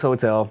staying at this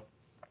hotel,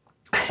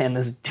 and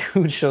this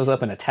dude shows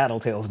up in a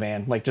Tattletales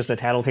van, like just a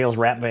Tattletales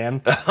rap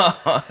van.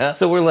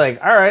 So we're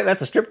like, all right,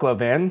 that's a strip club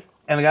van.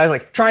 And the guy's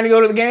like, trying to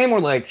go to the game? We're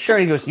like, sure.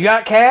 He goes, you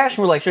got cash?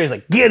 We're like, sure. He's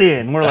like, get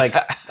in. We're like,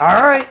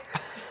 all right.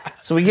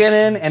 So we get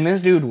in, and this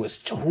dude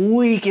was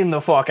tweaking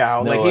the fuck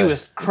out. No like, way. he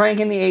was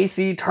cranking the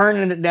AC,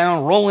 turning it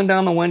down, rolling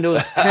down the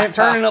windows,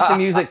 turning up the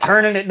music,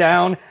 turning it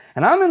down.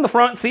 And I'm in the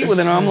front seat with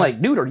him, and I'm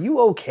like, dude, are you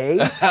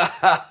okay?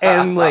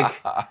 And, like,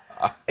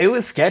 it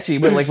was sketchy,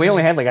 but, like, we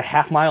only had, like, a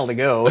half mile to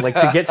go, like,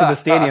 to get to the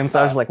stadium. So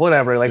I was like,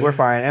 whatever, like, we're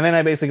fine. And then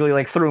I basically,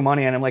 like, threw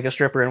money at him like a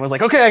stripper and was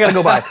like, okay, I gotta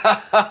go by.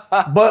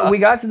 But we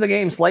got to the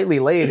game slightly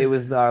late. It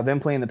was them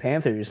playing the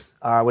Panthers,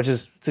 which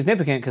is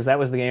significant because that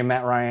was the game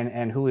Matt Ryan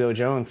and Julio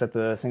Jones set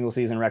the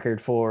single-season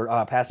record for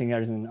passing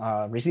yards and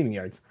receiving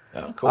yards.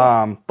 Oh,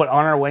 cool. But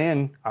on our way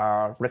in,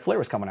 Ric Flair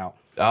was coming out.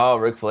 Oh,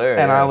 Ric Flair.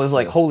 And I was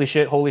like, holy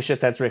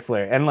shit, that's Ric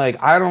Flair. And,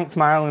 like, I don't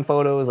smile in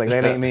photos. Like,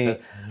 that ain't me.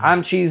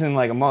 I'm cheesing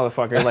like a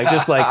motherfucker. Like,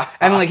 just like,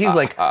 and, like, he's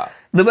like,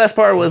 The best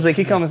part was like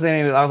he comes in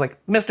and I was like,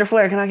 Mr.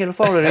 Flair, can I get a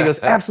photo? And he goes,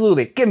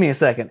 absolutely. Give me a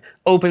second.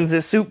 Opens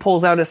his suit,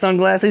 pulls out his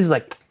sunglasses. He's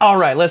like, all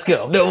right, let's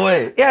go. No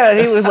way.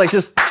 Yeah, he was like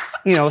just,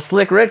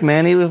 slick Rick,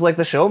 man. He was like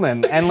the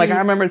showman. And like I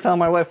remember telling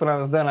my wife when I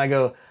was done, I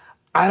go,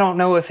 I don't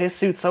know if his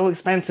suit's so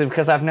expensive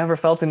because I've never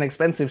felt an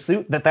expensive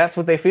suit that's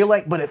what they feel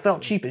like, but it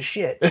felt cheap as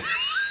shit.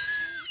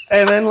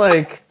 And then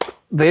like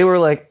they were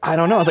like, I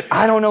don't know. I was like,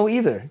 I don't know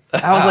either.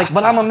 I was like,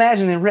 but I'm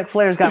imagining Ric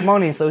Flair's got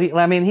money, so he's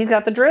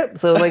got the drip,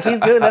 so like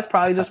he's good. That's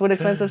probably just what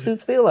expensive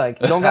suits feel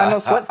like. You don't got no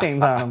sweat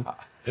stains on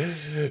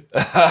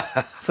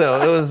them.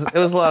 So it was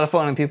a lot of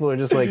fun, and people were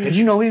just like, did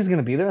you know he was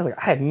gonna be there? I was like,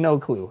 I had no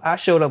clue. I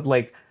showed up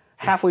like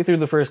halfway through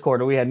the first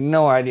quarter. We had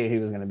no idea he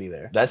was gonna be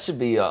there. That should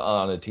be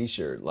on a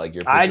T-shirt, like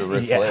your picture of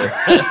Ric Flair.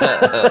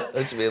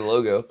 That should be a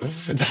logo.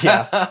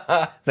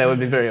 Yeah, that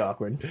would be very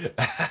awkward.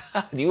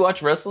 Do you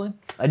watch wrestling?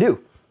 I do.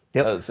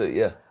 Yep. Oh, so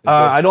yeah.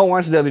 I don't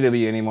watch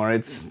WWE anymore.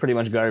 It's pretty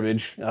much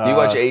garbage. Do you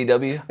watch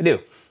AEW? I do.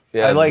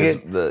 Yeah, I like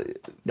it.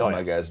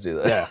 My guys do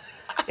that. Yeah,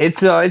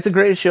 it's a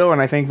great show,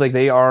 and I think like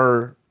they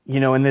are,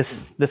 in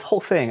this whole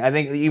thing. I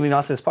think even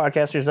us as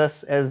podcasters,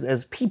 us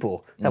as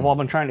people, have all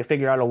been trying to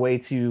figure out a way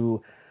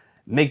to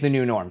make the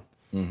new norm.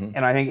 Mm-hmm.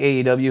 And I think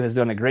AEW has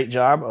done a great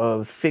job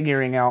of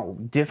figuring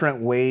out different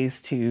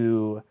ways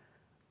to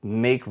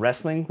make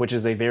wrestling, which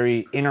is a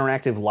very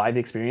interactive live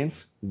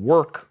experience,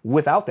 work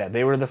without that.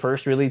 They were the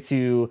first really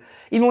to,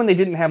 even when they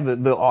didn't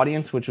have the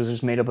audience, which was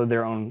just made up of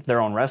their own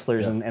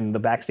wrestlers and the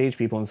backstage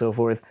people and so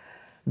forth,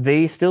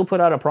 they still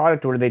put out a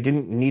product where they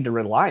didn't need to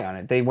rely on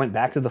it. They went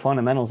back to the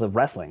fundamentals of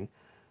wrestling,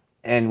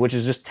 and which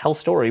is just tell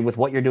story with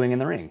what you're doing in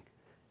the ring.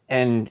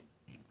 And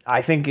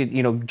I think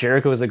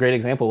Jericho is a great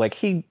example. Like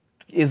he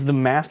is the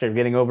master of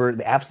getting over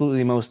the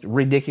absolutely most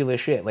ridiculous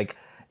shit. Like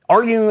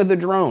arguing with the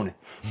drone.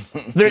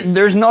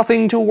 There's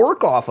nothing to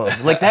work off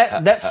of. Like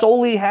that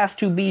solely has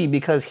to be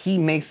because he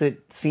makes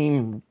it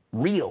seem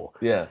real.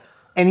 Yeah.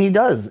 And he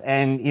does.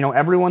 And,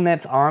 everyone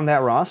that's on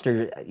that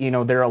roster,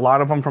 there are a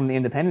lot of them from the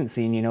independent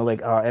scene,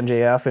 like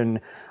MJF and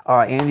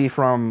Andy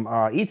from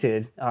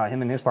ETID,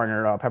 him and his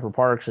partner, Pepper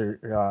Parks,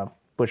 or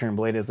Butcher and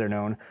Blade as they're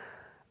known.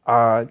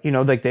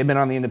 Like they've been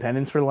on the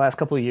independents for the last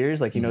couple of years.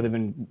 Like, they've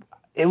been,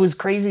 it was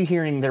crazy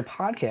hearing their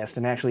podcast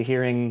and actually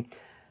hearing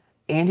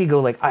Andy go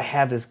like, I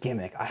have this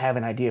gimmick. I have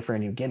an idea for a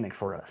new gimmick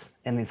for us.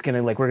 And it's going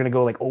to we're going to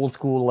go like old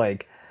school,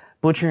 like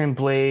Butcher and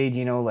Blade,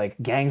 like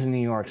Gangs of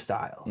New York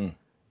style.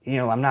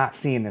 I'm not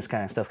seeing this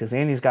kind of stuff because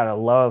Andy's got a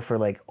love for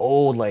like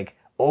old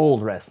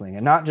wrestling,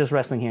 and not just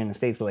wrestling here in the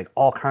States, but like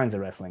all kinds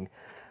of wrestling.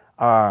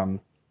 And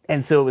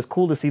so it was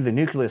cool to see the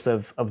nucleus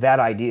of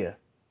that idea.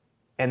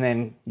 And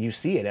then you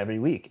see it every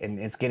week and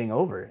it's getting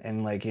over.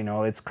 And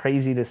it's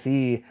crazy to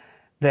see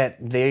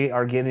that they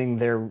are giving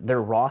their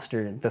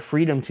roster the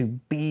freedom to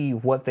be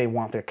what they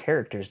want their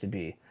characters to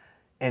be.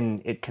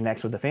 And it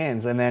connects with the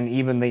fans. And then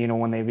even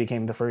when they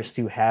became the first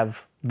to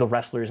have the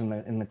wrestlers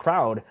in the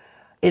crowd,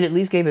 it at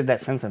least gave it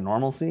that sense of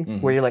normalcy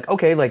where you're like,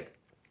 okay, like,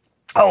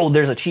 oh,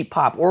 there's a cheap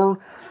pop. Or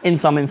in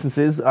some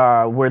instances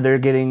where they're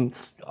getting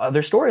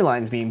other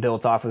storylines being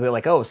built off of it.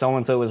 Like, oh,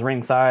 so-and-so was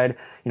ringside.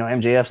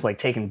 MJF's like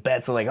taking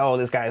bets of like, oh,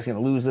 this guy's going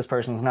to lose, this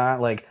person's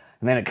not. Like,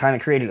 and then it kind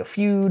of created a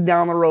feud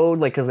down the road,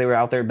 like, because they were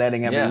out there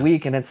betting every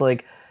week. And it's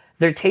like,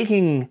 they're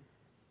taking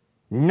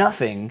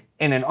nothing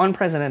in an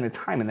unprecedented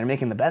time and they're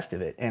making the best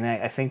of it. And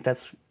I think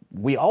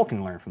we all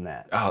can learn from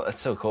that. Oh, that's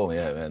so cool,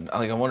 yeah, man.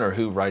 I wonder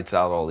who writes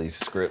out all these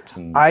scripts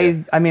and.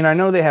 I mean, I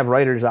know they have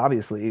writers,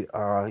 obviously,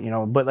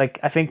 but like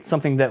I think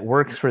something that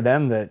works for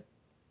them that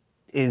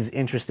is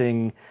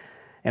interesting,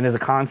 and is a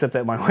concept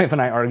that my wife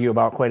and I argue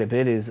about quite a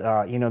bit is,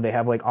 they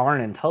have like Arn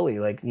and Tully,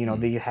 like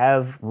they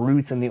have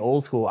roots in the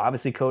old school.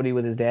 Obviously, Cody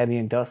with his dad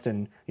being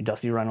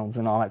Dusty Reynolds,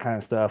 and all that kind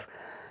of stuff.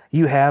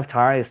 You have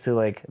ties to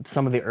like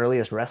some of the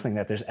earliest wrestling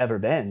that there's ever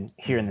been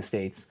here in the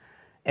States.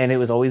 And it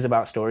was always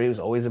about story. It was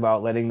always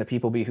about letting the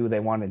people be who they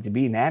wanted to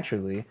be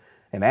naturally.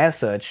 And as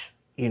such,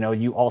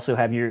 you also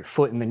have your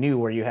foot in the new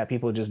where you have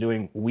people just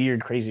doing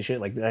weird, crazy shit.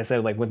 Like I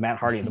said, like with Matt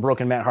Hardy, the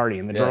broken Matt Hardy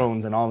and the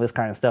drones and all this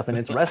kind of stuff. And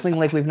it's wrestling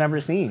like we've never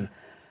seen.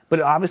 But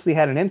it obviously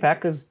had an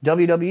impact because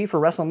WWE for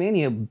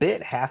WrestleMania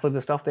bit half of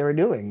the stuff they were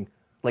doing.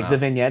 Like the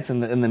vignettes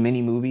and the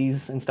mini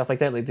movies and stuff like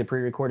that, like the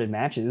pre-recorded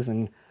matches.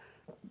 And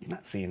you're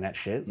not seeing that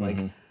shit. Like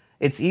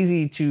it's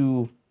easy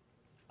to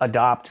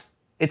adopt.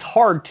 It's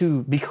hard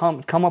to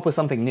come up with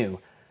something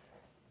new.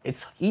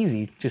 It's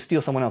easy to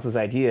steal someone else's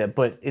idea,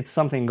 but it's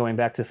something, going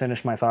back to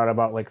finish my thought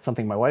about like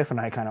something my wife and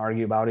I kind of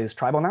argue about, is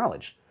tribal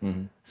knowledge.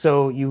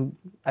 So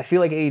I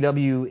feel like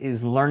AEW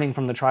is learning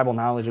from the tribal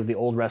knowledge of the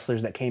old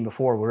wrestlers that came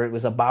before, where it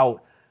was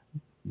about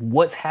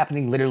what's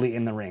happening literally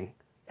in the ring.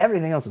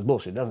 Everything else is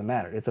bullshit. It doesn't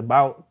matter. It's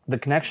about the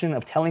connection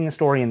of telling a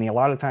story in the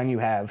allotted time you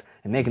have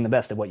and making the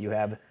best of what you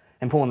have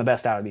and pulling the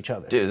best out of each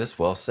other. Dude, that's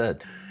well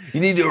said. You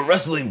need to do a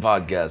wrestling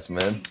podcast,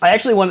 man. I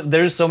actually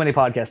there's so many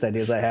podcast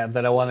ideas I have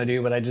that I want to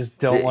do, but I just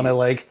don't want to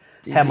like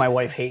have my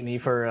wife hate me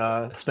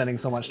for spending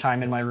so much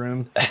time in my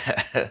room.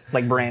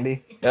 Like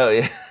Brandy. Oh,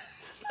 yeah.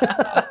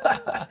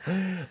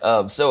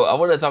 So I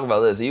want to talk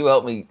about this. You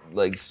helped me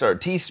like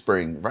start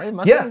Teespring, right?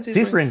 Yeah,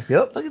 Teespring.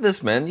 Yep. Look at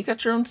this, man. You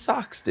got your own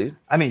socks, dude.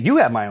 I mean, you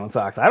have my own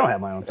socks. I don't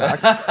have my own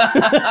socks.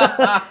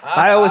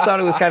 I always thought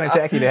it was kind of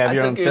tacky to have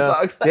your own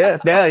stuff. Socks.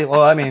 Yeah.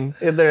 Well, I mean,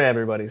 they're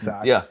everybody's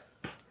socks. Yeah.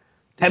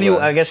 Have you?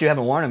 I guess you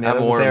haven't worn them yet.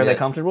 Are they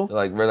comfortable? They're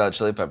like Red Hot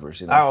Chili Peppers,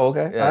 you know. Oh,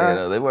 okay. Yeah, you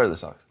know, they wear the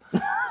socks.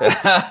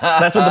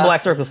 That's what the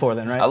black circle's for,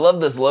 then, right? I love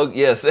this logo.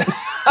 Yes.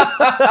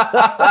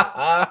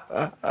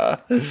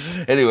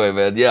 Anyway,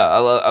 man. Yeah,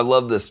 I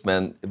love this,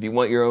 man. If you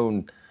want your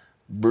own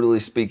Brutally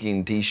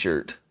Speaking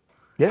T-shirt,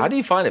 how do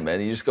you find it,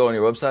 man? You just go on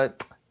your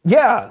website.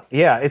 Yeah.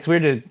 It's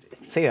weird to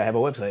say I have a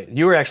website.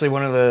 You were actually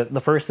one of the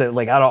first that,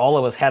 like, out of all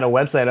of us had a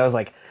website. I was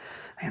like,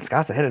 man,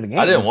 Scott's ahead of the game.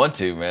 I didn't want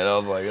to, man. I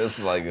was like, this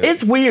is like...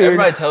 It's weird.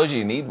 Everybody tells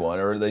you need one,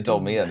 or they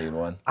told me I need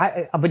one.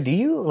 But do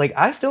you? Like,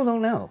 I still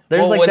don't know.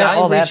 There's well, like when that,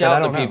 I reach out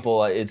to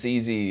people, it's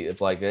easy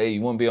if like, hey,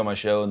 you want to be on my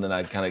show? And then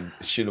I kind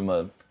of shoot them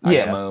I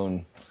got my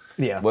own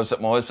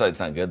website. My website's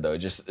not good, though.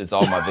 It's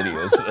all my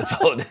videos. That's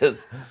all it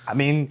is. I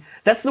mean,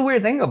 that's the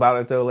weird thing about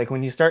it, though. Like,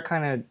 when you start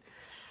kind of...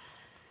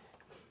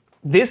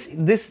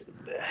 This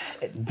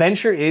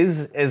venture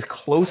is as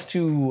close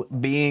to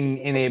being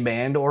in a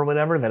band or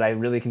whatever that I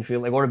really can feel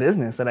like, or a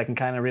business that I can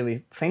kind of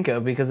really think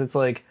of, because it's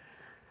like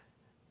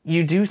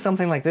you do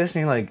something like this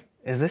and you're like,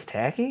 is this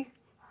tacky?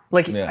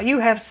 Like, you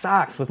have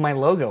socks with my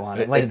logo on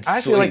it. Like, I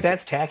feel like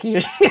that's tacky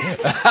as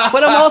shit.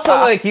 But I'm also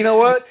like, you know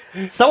what?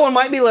 Someone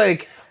might be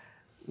like,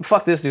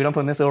 fuck this, dude. I'm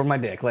putting this over my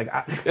dick. Like,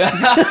 like,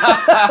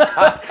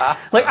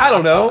 I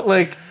don't know.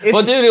 Like,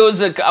 well,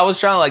 dude, I was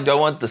trying to like, do I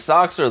want the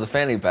socks or the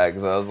fanny pack?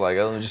 So I was like,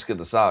 let me just get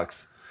the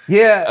socks.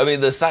 Yeah. I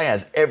mean, the site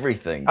has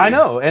everything. Dude. I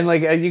know. And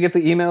like, you get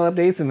the email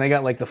updates and they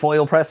got like the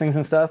foil pressings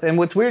and stuff. And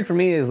what's weird for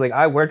me is like,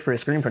 I worked for a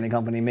screen printing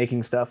company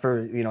making stuff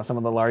for, you know, some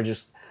of the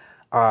largest,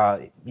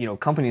 you know,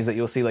 companies that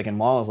you'll see like in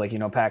malls, like, you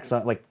know,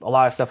 PacSun, like a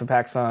lot of stuff at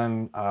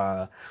PacSun,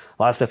 a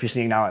lot of stuff you're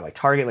seeing now at like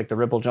Target, like the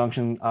Ripple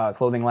Junction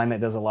clothing line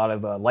that does a lot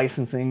of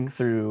licensing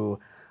through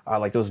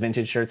like those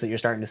vintage shirts that you're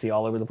starting to see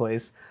all over the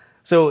place.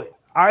 So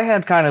I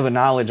had kind of a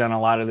knowledge on a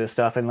lot of this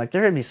stuff, and like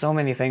there would be so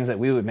many things that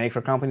we would make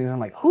for companies. I'm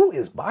like, who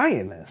is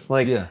buying this?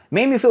 Like,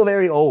 made me feel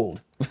very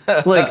old.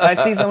 Like I'd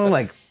see someone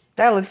like,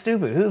 that looks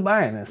stupid. Who's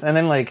buying this? And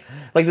then like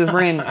this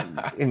brand,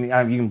 and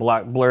you can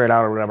blur it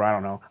out or whatever. I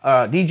don't know.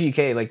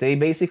 DGK, like they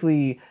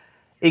basically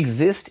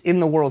exist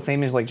in the world,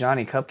 same as like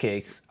Johnny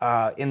Cupcakes,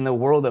 in the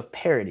world of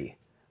parody.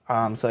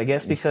 So I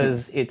guess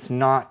because it's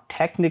not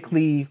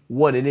technically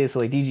what it is. So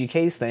like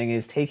DGK's thing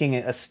is taking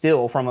a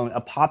still from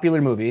a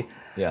popular movie.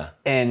 Yeah.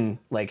 And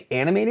like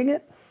animating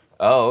it.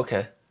 Oh,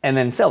 okay. And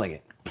then selling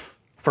it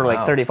for like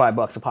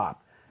 $35 a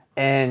pop.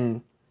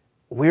 And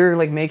we're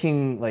like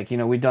making like, you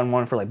know, we've done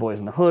one for like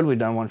Boys in the Hood. We've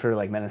done one for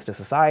like Menace to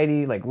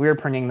Society. Like we're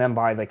printing them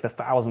by like the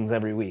thousands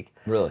every week.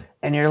 Really?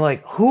 And you're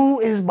like,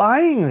 who is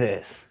buying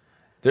this?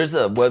 There's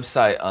a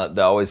website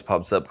that always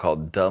pops up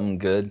called Dumb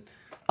Good.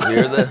 Have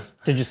you heard that?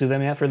 Did you sue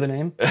them yet for the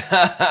name?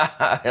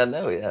 I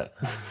know, yeah.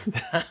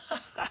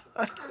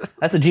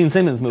 That's a Gene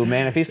Simmons move,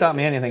 man. If he stopped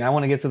me anything, I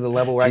want to get to the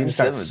level where I can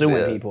start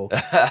suing people.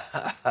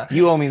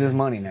 You owe me this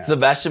money now.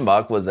 Sebastian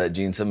Bach was at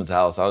Gene Simmons'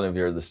 house. I don't know if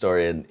you heard the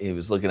story, and he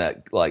was looking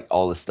at like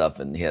all this stuff,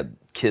 and he had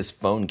Kiss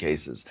phone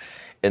cases.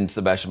 And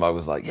Sebastian Bach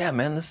was like, "Yeah,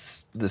 man, this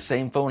is the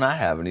same phone I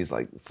have." And he's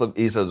like,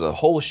 he says a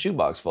whole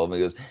shoebox full of them.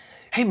 He goes,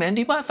 "Hey, man,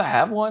 do you mind if I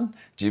have one?"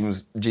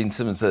 Gene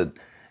Simmons said,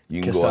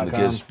 "You can go on to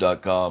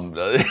kiss.com."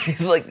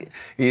 He's like,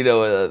 you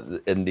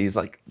know, and he's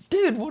like,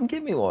 "Dude, won't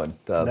give me one."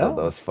 I thought that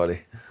was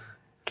funny.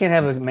 Can't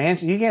have a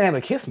mansion. You can't have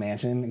a Kiss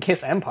mansion,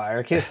 Kiss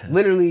Empire, Kiss.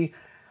 Literally,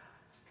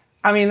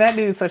 I mean, that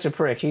dude's such a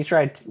prick. He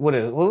tried. What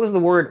was the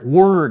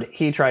word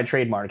he tried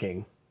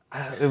trademarking?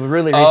 It was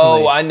really recently.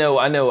 Oh, I know.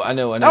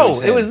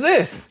 Oh, it was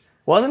this,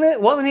 wasn't it?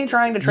 Wasn't he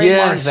trying to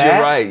trademark that? Yes,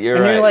 you're right.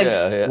 You're like,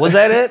 yeah. Was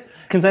that it?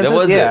 Consensus? That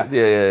was it.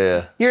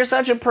 Yeah. You're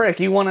such a prick.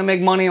 You want to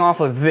make money off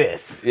of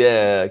this.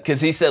 Yeah,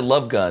 because he said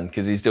Love Gun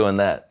because he's doing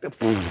that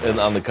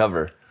on the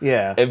cover.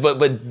 Yeah.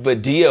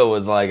 But Dio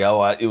was like,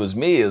 oh, it was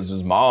me. It was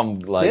his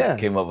mom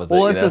came up with it.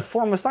 Well, it's a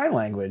form of sign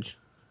language.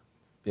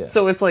 Yeah.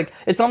 So it's like,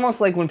 it's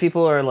almost like when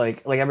people are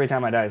like Every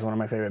Time I Die is one of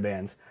my favorite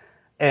bands.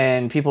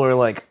 And people are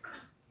like,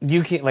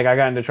 you can't, like I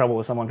got into trouble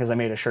with someone because I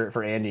made a shirt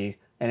for Andy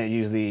and it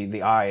used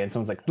the I, and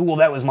someone's like, well,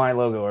 that was my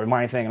logo or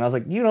my thing. And I was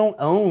like,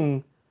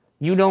 you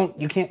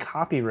can't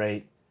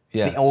copyright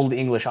the old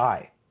English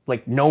I.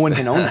 Like, no one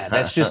can own that.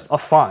 That's just a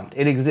font.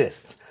 It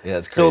exists. Yeah,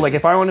 it's crazy. So, like,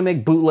 if I want to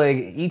make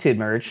bootleg ETID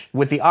merch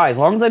with the I, as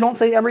long as I don't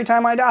say Every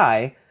Time I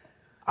Die,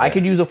 I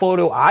could use a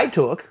photo I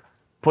took,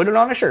 put it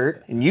on a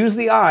shirt, and use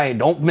the I.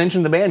 Don't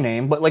mention the band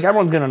name, but, like,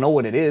 everyone's going to know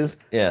what it is.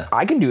 Yeah.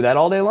 I can do that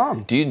all day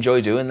long. Do you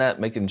enjoy doing that,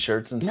 making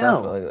shirts and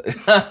stuff?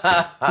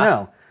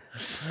 No.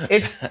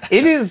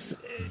 It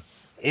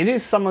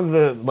is some of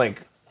the,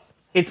 like,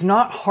 it's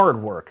not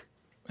hard work.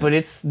 But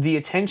it's the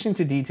attention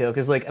to detail,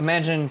 because, like,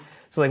 imagine,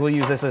 so, like, we'll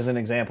use this as an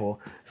example.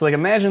 So, like,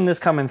 imagine this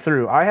coming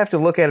through. I have to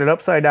look at it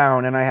upside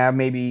down, and I have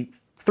maybe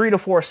 3 to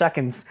 4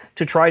 seconds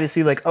to try to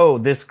see, like, oh,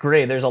 this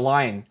gray, there's a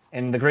line,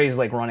 and the gray's,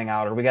 like, running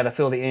out, or we got to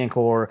fill the ink,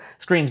 or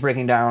screen's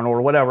breaking down,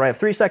 or whatever. I have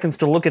 3 seconds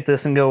to look at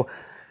this and go,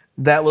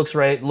 that looks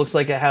right. Looks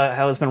like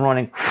how it's been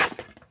running.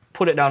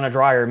 Put it down a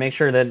dryer. Make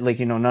sure that like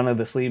none of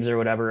the sleeves or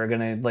whatever are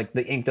gonna like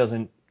the ink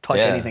doesn't touch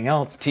anything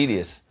else.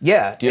 Tedious.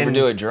 Yeah. Do you ever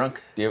do it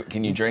drunk?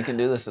 Can you drink and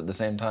do this at the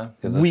same time?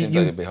 Because it seems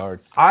like it'd be hard.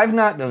 I've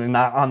not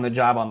on the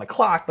job on the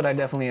clock, but I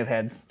definitely have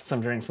had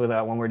some drinks with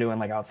when we're doing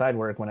like outside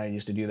work when I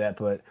used to do that.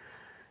 But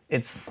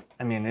it's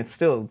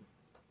still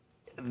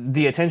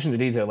the attention to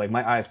detail. Like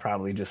my eyes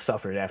probably just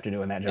suffered after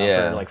doing that job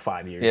for like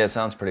 5 years. Yeah, it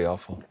sounds pretty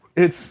awful.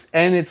 It's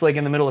like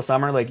in the middle of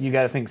summer, like you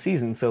got to think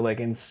season. So like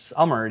in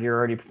summer, you're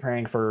already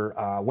preparing for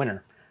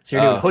winter. So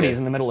you're doing hoodies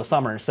in the middle of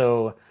summer.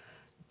 So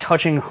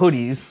touching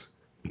hoodies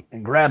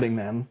and grabbing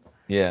them.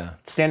 Yeah.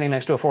 Standing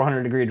next to a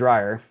 400-degree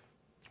dryer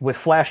with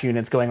flash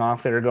units going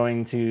off that are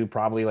going to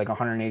probably like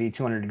 180,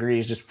 200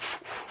 degrees, just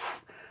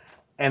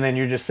and then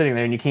you're just sitting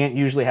there and you can't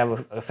usually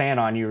have a fan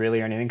on you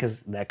really or anything because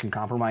that can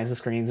compromise the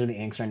screens or the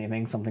inks or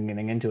anything, something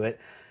getting into it.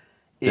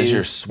 Does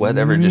your sweat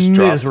ever just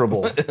drop?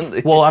 Miserable.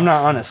 Well, I'm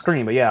not on a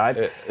screen, but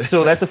yeah.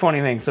 So that's a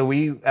funny thing. So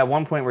we, at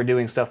one point, were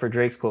doing stuff for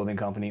Drake's clothing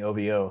company,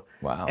 OVO.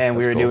 Wow. And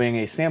we were doing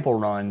a sample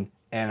run,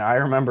 and I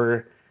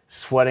remember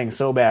sweating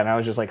so bad, and I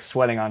was just like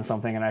sweating on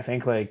something, and I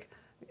think like,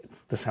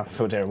 this sounds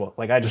so terrible.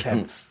 Like I just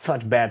had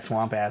such bad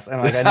swamp ass,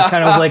 and like I just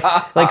kind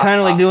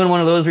of like doing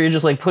one of those where you're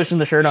just like pushing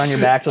the shirt on your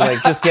back to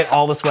like just get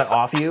all the sweat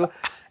off you.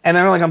 And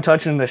then like I'm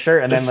touching the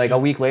shirt, and then like a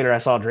week later I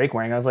saw Drake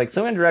wearing. I was like,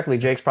 so indirectly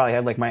Jake's probably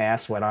had like my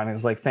ass sweat on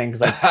his like thing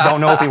because I don't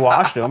know if he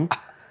washed them.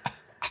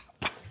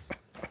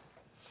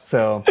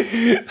 So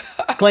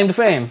claim to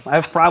fame,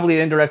 I've probably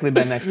indirectly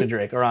been next to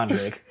Drake or on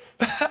Drake,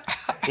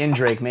 in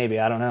Drake maybe,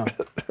 I don't know.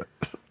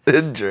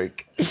 In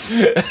Drake.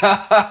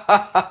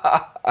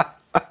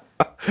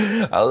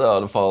 I don't know how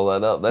to follow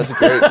that up. That's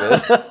great,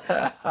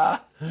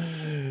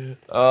 man.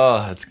 Oh,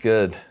 that's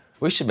good.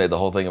 We should make the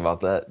whole thing about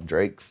that,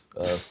 Drake's.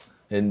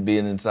 And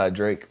being inside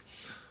Drake.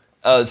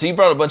 So you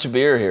brought a bunch of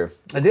beer here.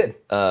 I did.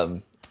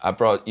 I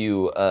brought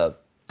you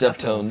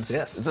Deftones.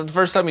 Yes. Is that the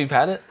first time you've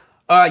had it?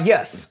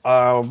 Yes.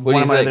 What do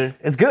you think?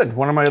 It's good.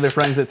 One of my other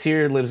friends that's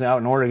here lives out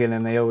in Oregon,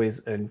 and they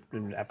always, and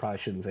I probably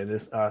shouldn't say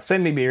this,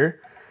 send me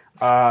beer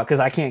because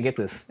I can't get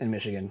this in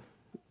Michigan.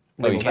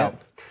 Oh, you can't?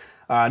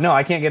 No,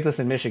 I can't get this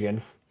in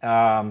Michigan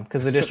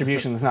because the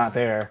distribution's not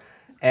there.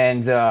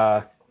 And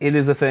it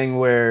is a thing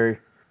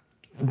where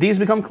these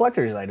become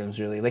collector's items,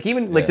 really. Like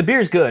even like the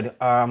beer's good.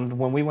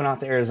 When we went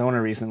out to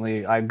Arizona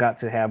recently, I got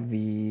to have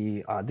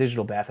the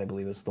Digital Bath, I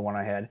believe is the one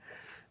I had,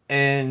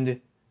 and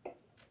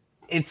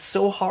it's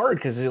so hard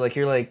because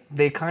you're like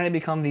they kind of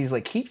become these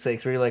like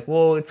keepsakes where you're like,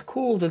 well, it's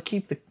cool to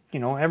keep the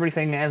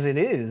everything as it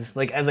is,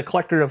 like as a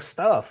collector of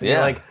stuff. And you're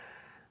like,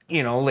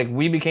 like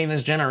we became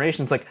this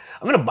generation. It's like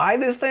I'm gonna buy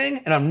this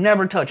thing and I'm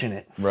never touching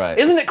it. Right?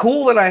 Isn't it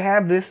cool that I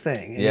have this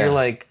thing? And you're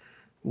like,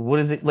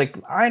 what is it like?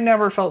 I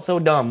never felt so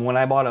dumb when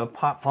I bought a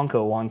Pop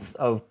Funko once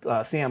of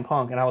CM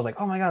Punk, and I was like,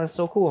 "Oh my god, that's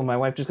so cool!" And my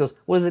wife just goes,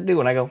 "What does it do?"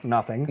 And I go,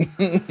 "Nothing."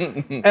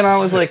 And I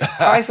was like,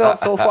 I felt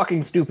so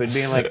fucking stupid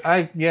being like,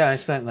 I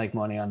spent like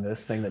money on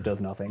this thing that does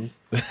nothing,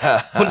 but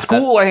it's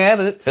cool. I have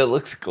it. It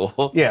looks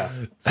cool. Yeah.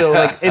 So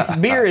like, it's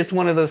beer. It's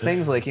one of those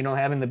things like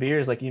having the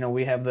beers. Like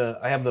I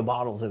have the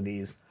bottles of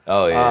these.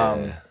 Oh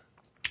yeah.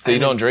 So you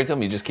don't drink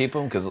them? You just keep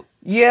them?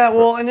 Yeah,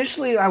 well,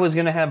 initially I was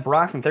going to have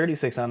Brock from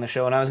 36 on the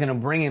show, and I was going to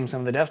bring him some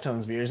of the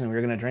Deftones beers, and we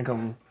were going to drink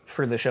them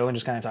for the show and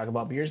just kind of talk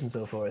about beers and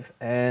so forth.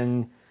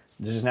 And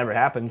it just never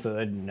happened, so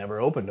I never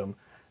opened them.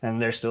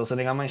 And they're still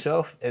sitting on my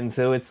shelf. And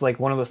so it's like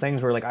one of those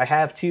things where like I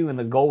have two, and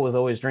the goal was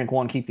always drink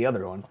one, keep the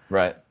other one.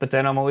 Right. But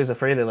then I'm always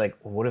afraid that like,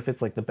 what if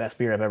it's like the best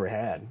beer I've ever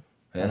had?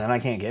 Yeah. And then I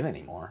can't get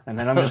any more. And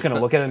then I'm just going to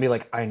look at it and be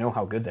like, I know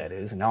how good that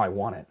is, and now I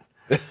want it.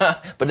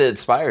 But it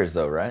expires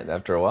though, right?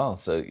 After a while,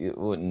 so it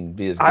wouldn't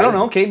be as good. I don't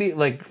know. KB,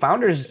 like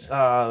Founders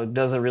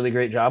does a really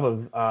great job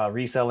of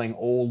reselling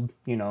old,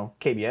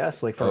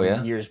 KBS like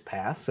from years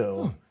past.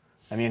 So,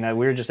 I mean,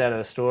 we were just at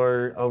a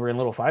store over in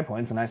Little Five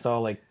Points, and I saw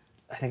like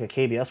I think a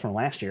KBS from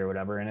last year or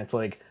whatever, and it's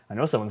like I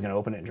know someone's gonna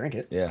open it and drink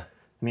it. Yeah.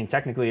 I mean,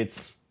 technically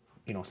it's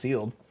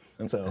sealed.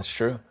 So that's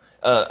true.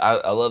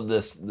 I love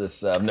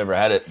this. I've never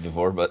had it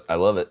before, but I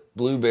love it.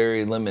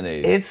 Blueberry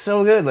lemonade. It's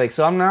so good. Like,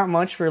 so I'm not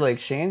much for like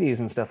shandies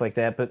and stuff like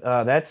that, but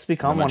that's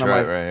become one of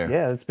my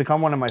it's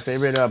become one of my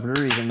favorite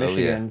breweries in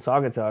Michigan,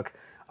 Saugatuck.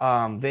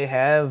 They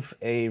have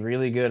a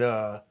really good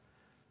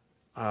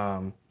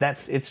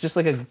it's just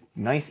like a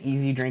nice,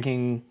 easy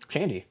drinking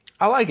shandy.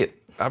 I like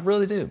it. I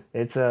really do.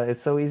 It's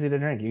so easy to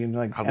drink. You can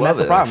like, and that's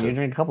the problem. Actually. You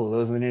drink a couple of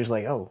those, and then you're just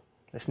like, oh,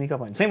 I sneak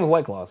up on. Same with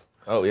White Claws.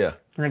 Oh yeah.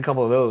 Drink a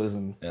couple of those,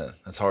 and yeah,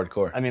 that's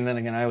hardcore. I mean, then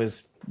again, I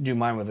always do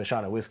mine with a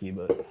shot of whiskey,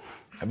 but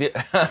have you?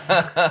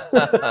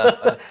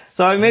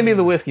 So it may be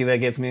the whiskey that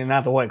gets me,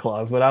 not the White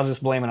Claws, but I'll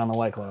just blame it on the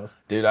White Claws.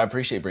 Dude, I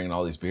appreciate bringing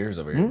all these beers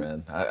over here,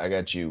 man. I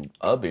got you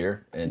a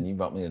beer, and you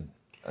bought me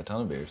a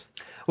ton of beers.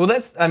 Well,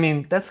 that's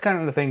kind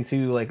of the thing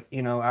too. Like,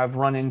 I've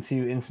run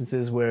into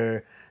instances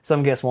where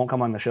some guests won't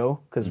come on the show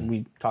because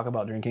we talk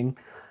about drinking,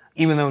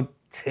 even though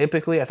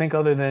typically, I think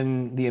other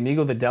than the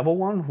Amigo the Devil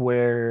one,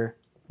 where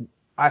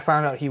I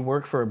found out he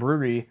worked for a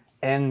brewery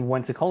and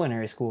went to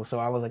culinary school. So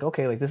I was like,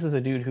 okay, like this is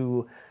a dude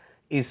who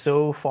is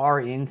so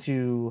far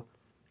into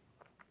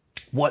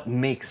what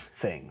makes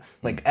things.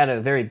 Like at a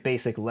very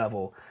basic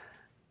level,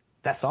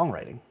 that's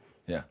songwriting.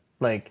 Yeah.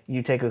 Like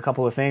you take a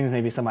couple of things,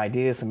 maybe some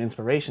ideas, some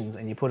inspirations,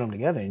 and you put them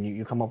together and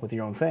you come up with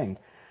your own thing.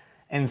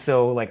 And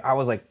so like I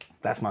was like,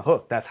 that's my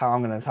hook. That's how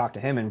I'm going to talk to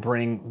him and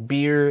bring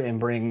beer and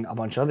bring a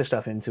bunch of other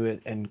stuff into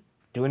it and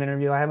do an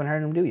interview I haven't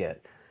heard him do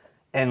yet.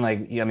 And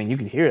like, I mean, you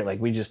could hear it. Like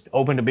we just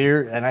opened a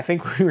beer and I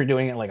think we were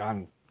doing it like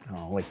on, I don't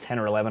know, like 10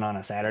 or 11 on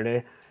a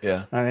Saturday.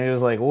 Yeah. And he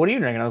was like, well, what are you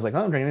drinking? I was like,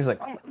 oh, I'm drinking. He's like,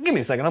 give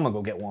me a second. I'm going to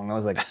go get one. And I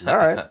was like, all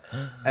right.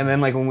 And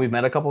then like when we've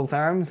met a couple of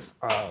times,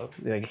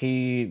 like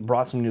he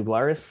brought some new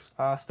Glarus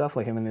stuff,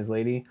 like him and his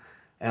lady.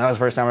 And that was the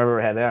first time I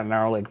ever had that. And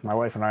now like my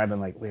wife and I have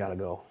been like, we got to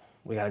go.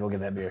 We got to go get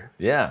that beer.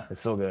 Yeah.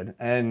 It's so good.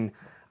 And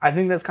I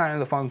think that's kind of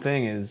the fun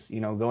thing is, you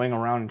know, going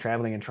around and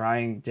traveling and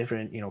trying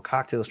different, you know,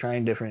 cocktails,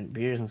 trying different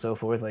beers and so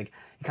forth. Like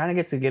you kind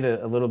of get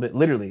a little bit,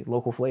 literally,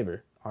 local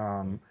flavor.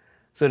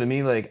 So to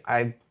me, like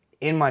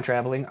in my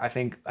traveling, I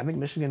think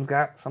Michigan's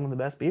got some of the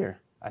best beer.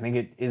 I think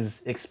it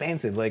is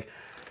expansive. Like,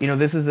 you know,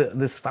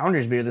 this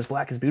Founders beer, this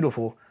Black is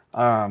Beautiful.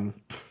 I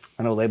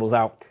know label's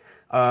out.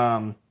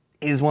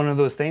 Is one of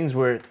those things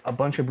where a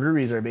bunch of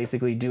breweries are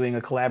basically doing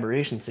a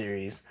collaboration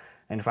series.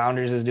 And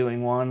Founders is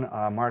doing one.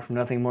 Mark from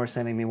Nothing More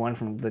sending me one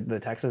from the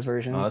Texas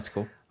version. Oh, that's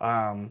cool.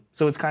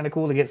 So it's kind of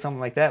cool to get something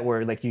like that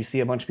where like you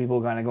see a bunch of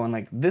people kind of going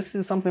like, this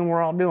is something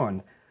we're all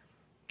doing.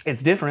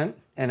 It's different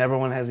and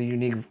everyone has a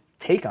unique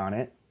take on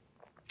it,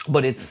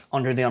 but it's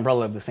under the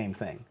umbrella of the same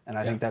thing. And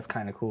I think that's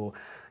kind of cool.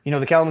 You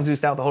know, the Kalamazoo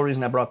Stout, the whole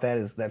reason I brought that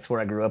is that's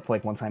where I grew up.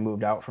 Like once I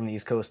moved out from the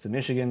East Coast to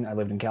Michigan, I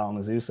lived in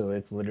Kalamazoo, so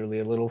it's literally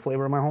a little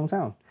flavor of my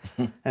hometown.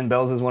 And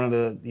Bell's is one of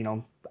the, you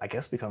know, I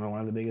guess becoming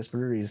one of the biggest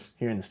breweries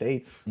here in the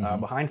States,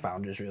 behind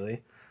Founders,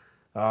 really.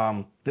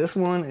 This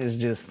one is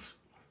just,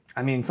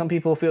 I mean, some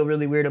people feel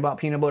really weird about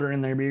peanut butter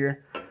in their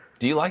beer.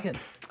 Do you like it?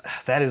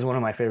 That is one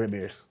of my favorite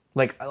beers.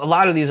 Like, a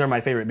lot of these are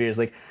my favorite beers.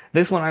 Like,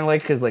 this one I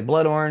like because, like,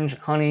 blood orange,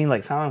 honey,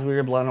 like, sounds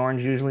weird. Blood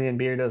orange usually in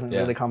beer doesn't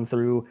really come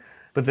through.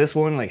 But this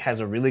one, like, has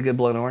a really good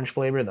blood orange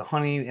flavor. The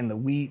honey and the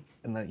wheat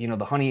and the, you know,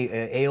 the honey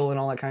ale and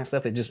all that kind of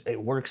stuff,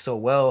 it works so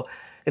well.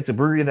 It's a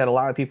brewery that a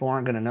lot of people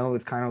aren't going to know.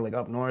 It's kind of like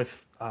up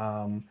north,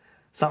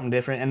 something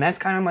different. And that's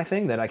kind of my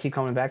thing that I keep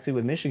coming back to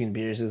with Michigan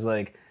beers is,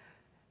 like,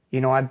 you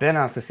know, I've been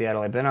out to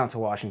Seattle, I've been out to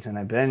Washington,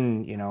 I've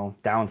been, you know,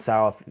 down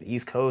south,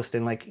 East Coast,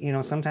 and, like, you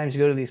know, sometimes you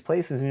go to these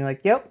places and you're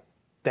like, yep,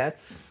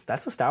 that's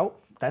a stout,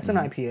 that's an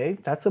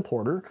IPA, that's a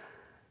porter,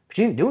 but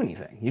you didn't do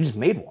anything. You just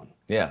made one.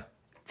 Yeah.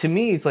 To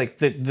me, it's like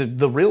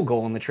the real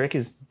goal and the trick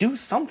is do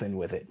something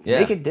with it. Yeah.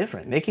 Make it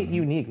different. Make it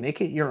unique.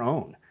 Make it your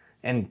own.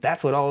 And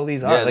that's what all of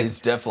these are. Yeah, like, these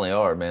definitely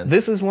are, man.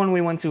 This is one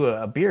we went to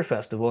a beer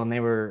festival and they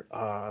were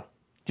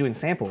doing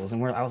samples,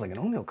 and I was like, an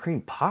oatmeal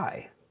cream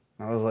pie.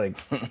 I was like,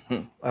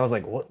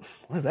 what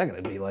is that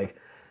going to be like?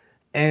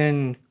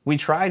 And we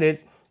tried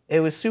it.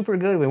 It was super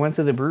good. We went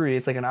to the brewery.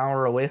 It's like an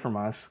hour away from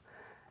us.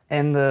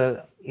 And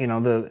the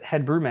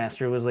head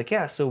brewmaster was like,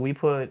 yeah, so we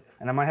put,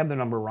 and I might have the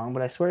number wrong,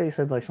 but I swear he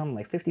said like something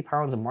like 50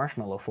 pounds of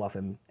marshmallow fluff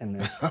in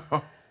this.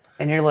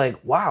 And you're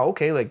like, wow,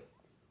 okay, like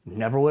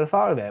never would have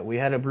thought of that. We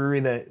had a brewery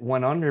that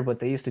went under, but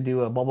they used to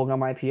do a bubblegum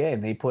IPA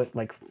and they put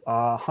like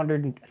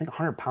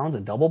 100 pounds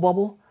of double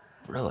bubble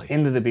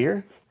into the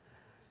beer.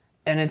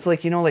 And it's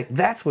like, you know, like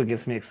that's what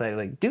gets me excited.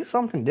 Like do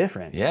something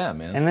different. Yeah,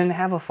 man. And then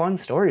have a fun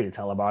story to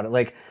tell about it.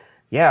 Like,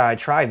 yeah, I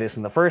tried this,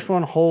 and the first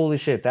one, holy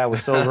shit, that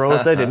was so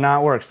gross. That did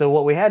not work. So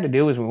what we had to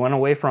do is we went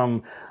away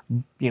from,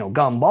 you know,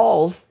 gum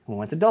balls, we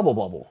went to double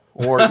bubble,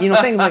 or, you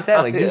know, things like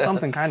that. Like do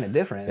something kind of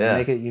different and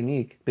make it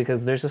unique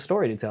because there's a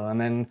story to tell, and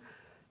then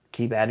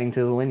keep adding to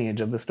the lineage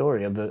of the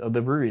story of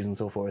the breweries and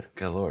so forth.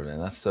 Good Lord, man,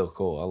 that's so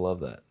cool. I love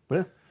that.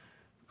 Yeah.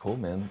 Cool,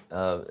 man.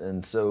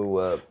 And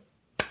so,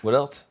 what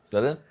else? Is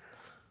that it?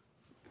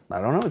 I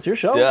don't know. It's your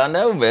show. Yeah, I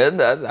know,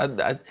 man.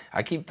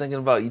 I keep thinking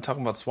about you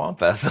talking about Swamp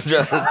Fest. I'm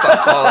trying to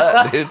talk all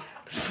that, dude.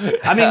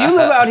 I mean, you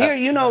live out here.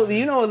 You know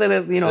that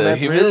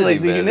that's really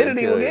like the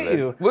humidity will get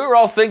you. We were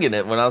all thinking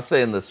it when I was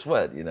saying the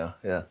sweat. You know,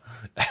 yeah.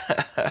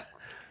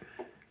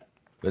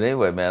 But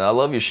anyway, man, I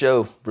love your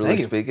show. Really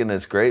speaking,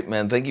 it's great,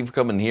 man. Thank you for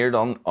coming here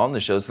on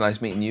the show. It's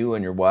nice meeting you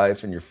and your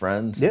wife and your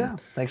friends. Yeah,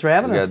 thanks for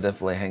having us. We gotta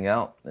definitely hang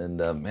out. And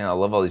man, I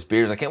love all these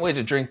beers. I can't wait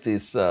to drink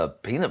this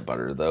peanut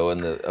butter though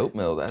and the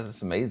oatmeal.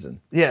 That's amazing.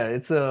 Yeah,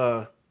 it's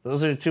those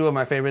are two of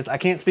my favorites. I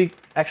can speak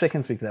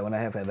to that one. I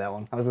have had that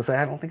one. I was gonna say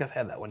I don't think I've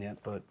had that one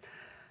yet, but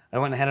I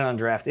went and had it on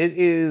draft. It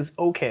is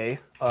okay.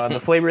 The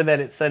flavor that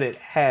it said it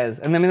has,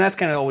 and I mean that's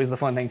kind of always the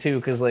fun thing too,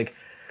 because like,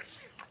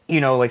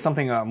 you know, like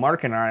something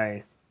Mark and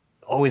I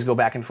always go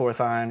back and forth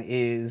on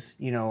is,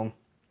 you know,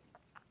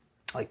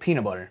 like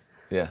peanut butter.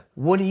 Yeah.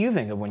 What do you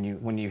think of when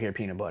you hear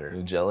peanut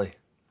butter? Jelly.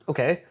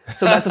 Okay,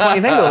 so that's the funny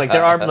thing though.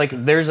 Like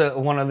there's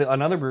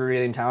another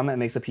brewery in town that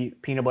makes a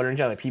peanut butter and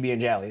jelly, PB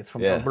and Jelly. It's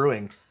from Bell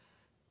Brewing.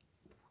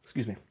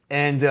 Excuse me.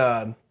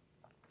 And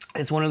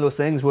it's one of those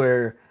things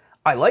where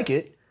I like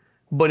it,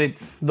 But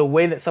it's the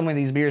way that some of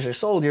these beers are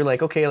sold. You're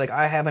like, okay, like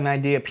I have an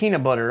idea,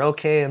 peanut butter.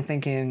 Okay, I'm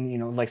thinking, you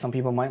know, like some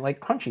people might like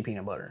crunchy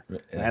peanut butter. Yeah.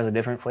 It has a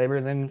different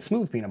flavor than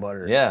smooth peanut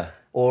butter. Yeah.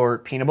 Or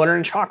peanut butter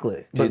and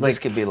chocolate. Dude, but like, this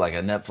could be like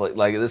a Netflix,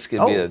 like this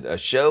could be a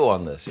show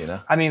on this, you know?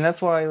 I mean, that's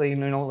why, like, you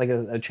know, like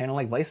a channel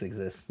like Vice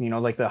exists, you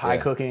know, like the high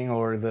cooking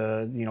or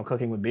the, you know,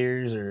 cooking with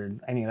beers or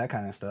any of that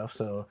kind of stuff.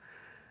 So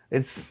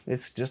it's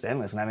just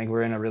endless. And I think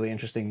we're in a really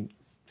interesting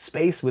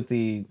space with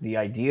the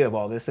idea of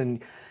all this.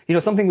 And, you know,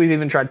 something we've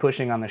even tried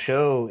pushing on the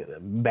show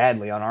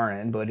badly on our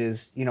end, but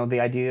is, you know, the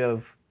idea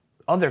of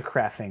other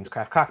craft things,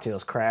 craft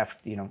cocktails, craft,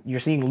 you know,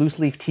 you're seeing loose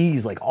leaf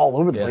teas like all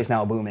over the place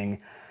now booming.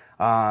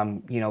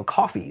 You know,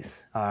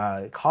 coffees.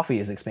 Coffee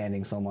is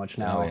expanding so much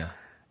now. Oh, yeah.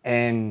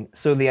 And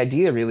so the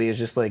idea really is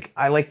just like,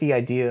 I like the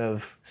idea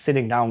of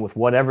sitting down with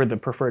whatever the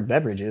preferred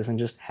beverage is and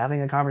just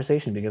having a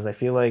conversation, because I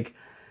feel like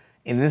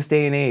in this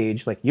day and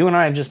age, like you and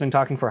I have just been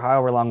talking for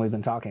however long we've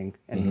been talking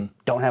and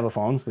don't have a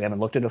phone. We haven't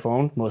looked at a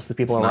phone. Most of the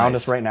people around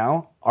us right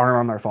now are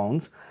on their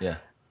phones. Yeah.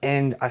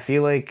 And I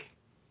feel like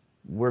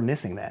we're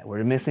missing that.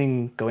 We're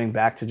missing going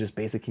back to just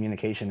basic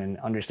communication and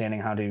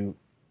understanding how to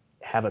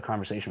have a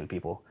conversation with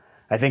people.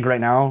 I think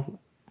right now,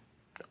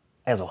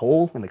 as a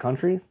whole in the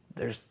country,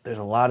 there's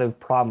a lot of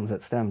problems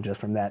that stem just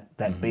from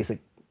that basic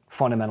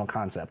fundamental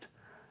concept.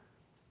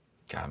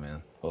 God,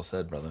 man. Well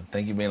said, brother.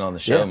 Thank you for being on the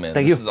show, man.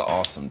 This is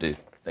awesome, dude.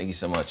 Thank you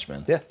so much,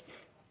 man. Yeah.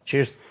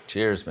 Cheers.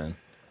 Cheers, man.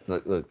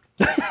 Look.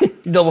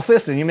 Double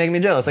fisted. You're making me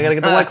jealous. I got to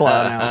get the White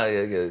Claw now.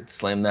 Yeah,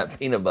 slam that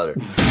peanut butter.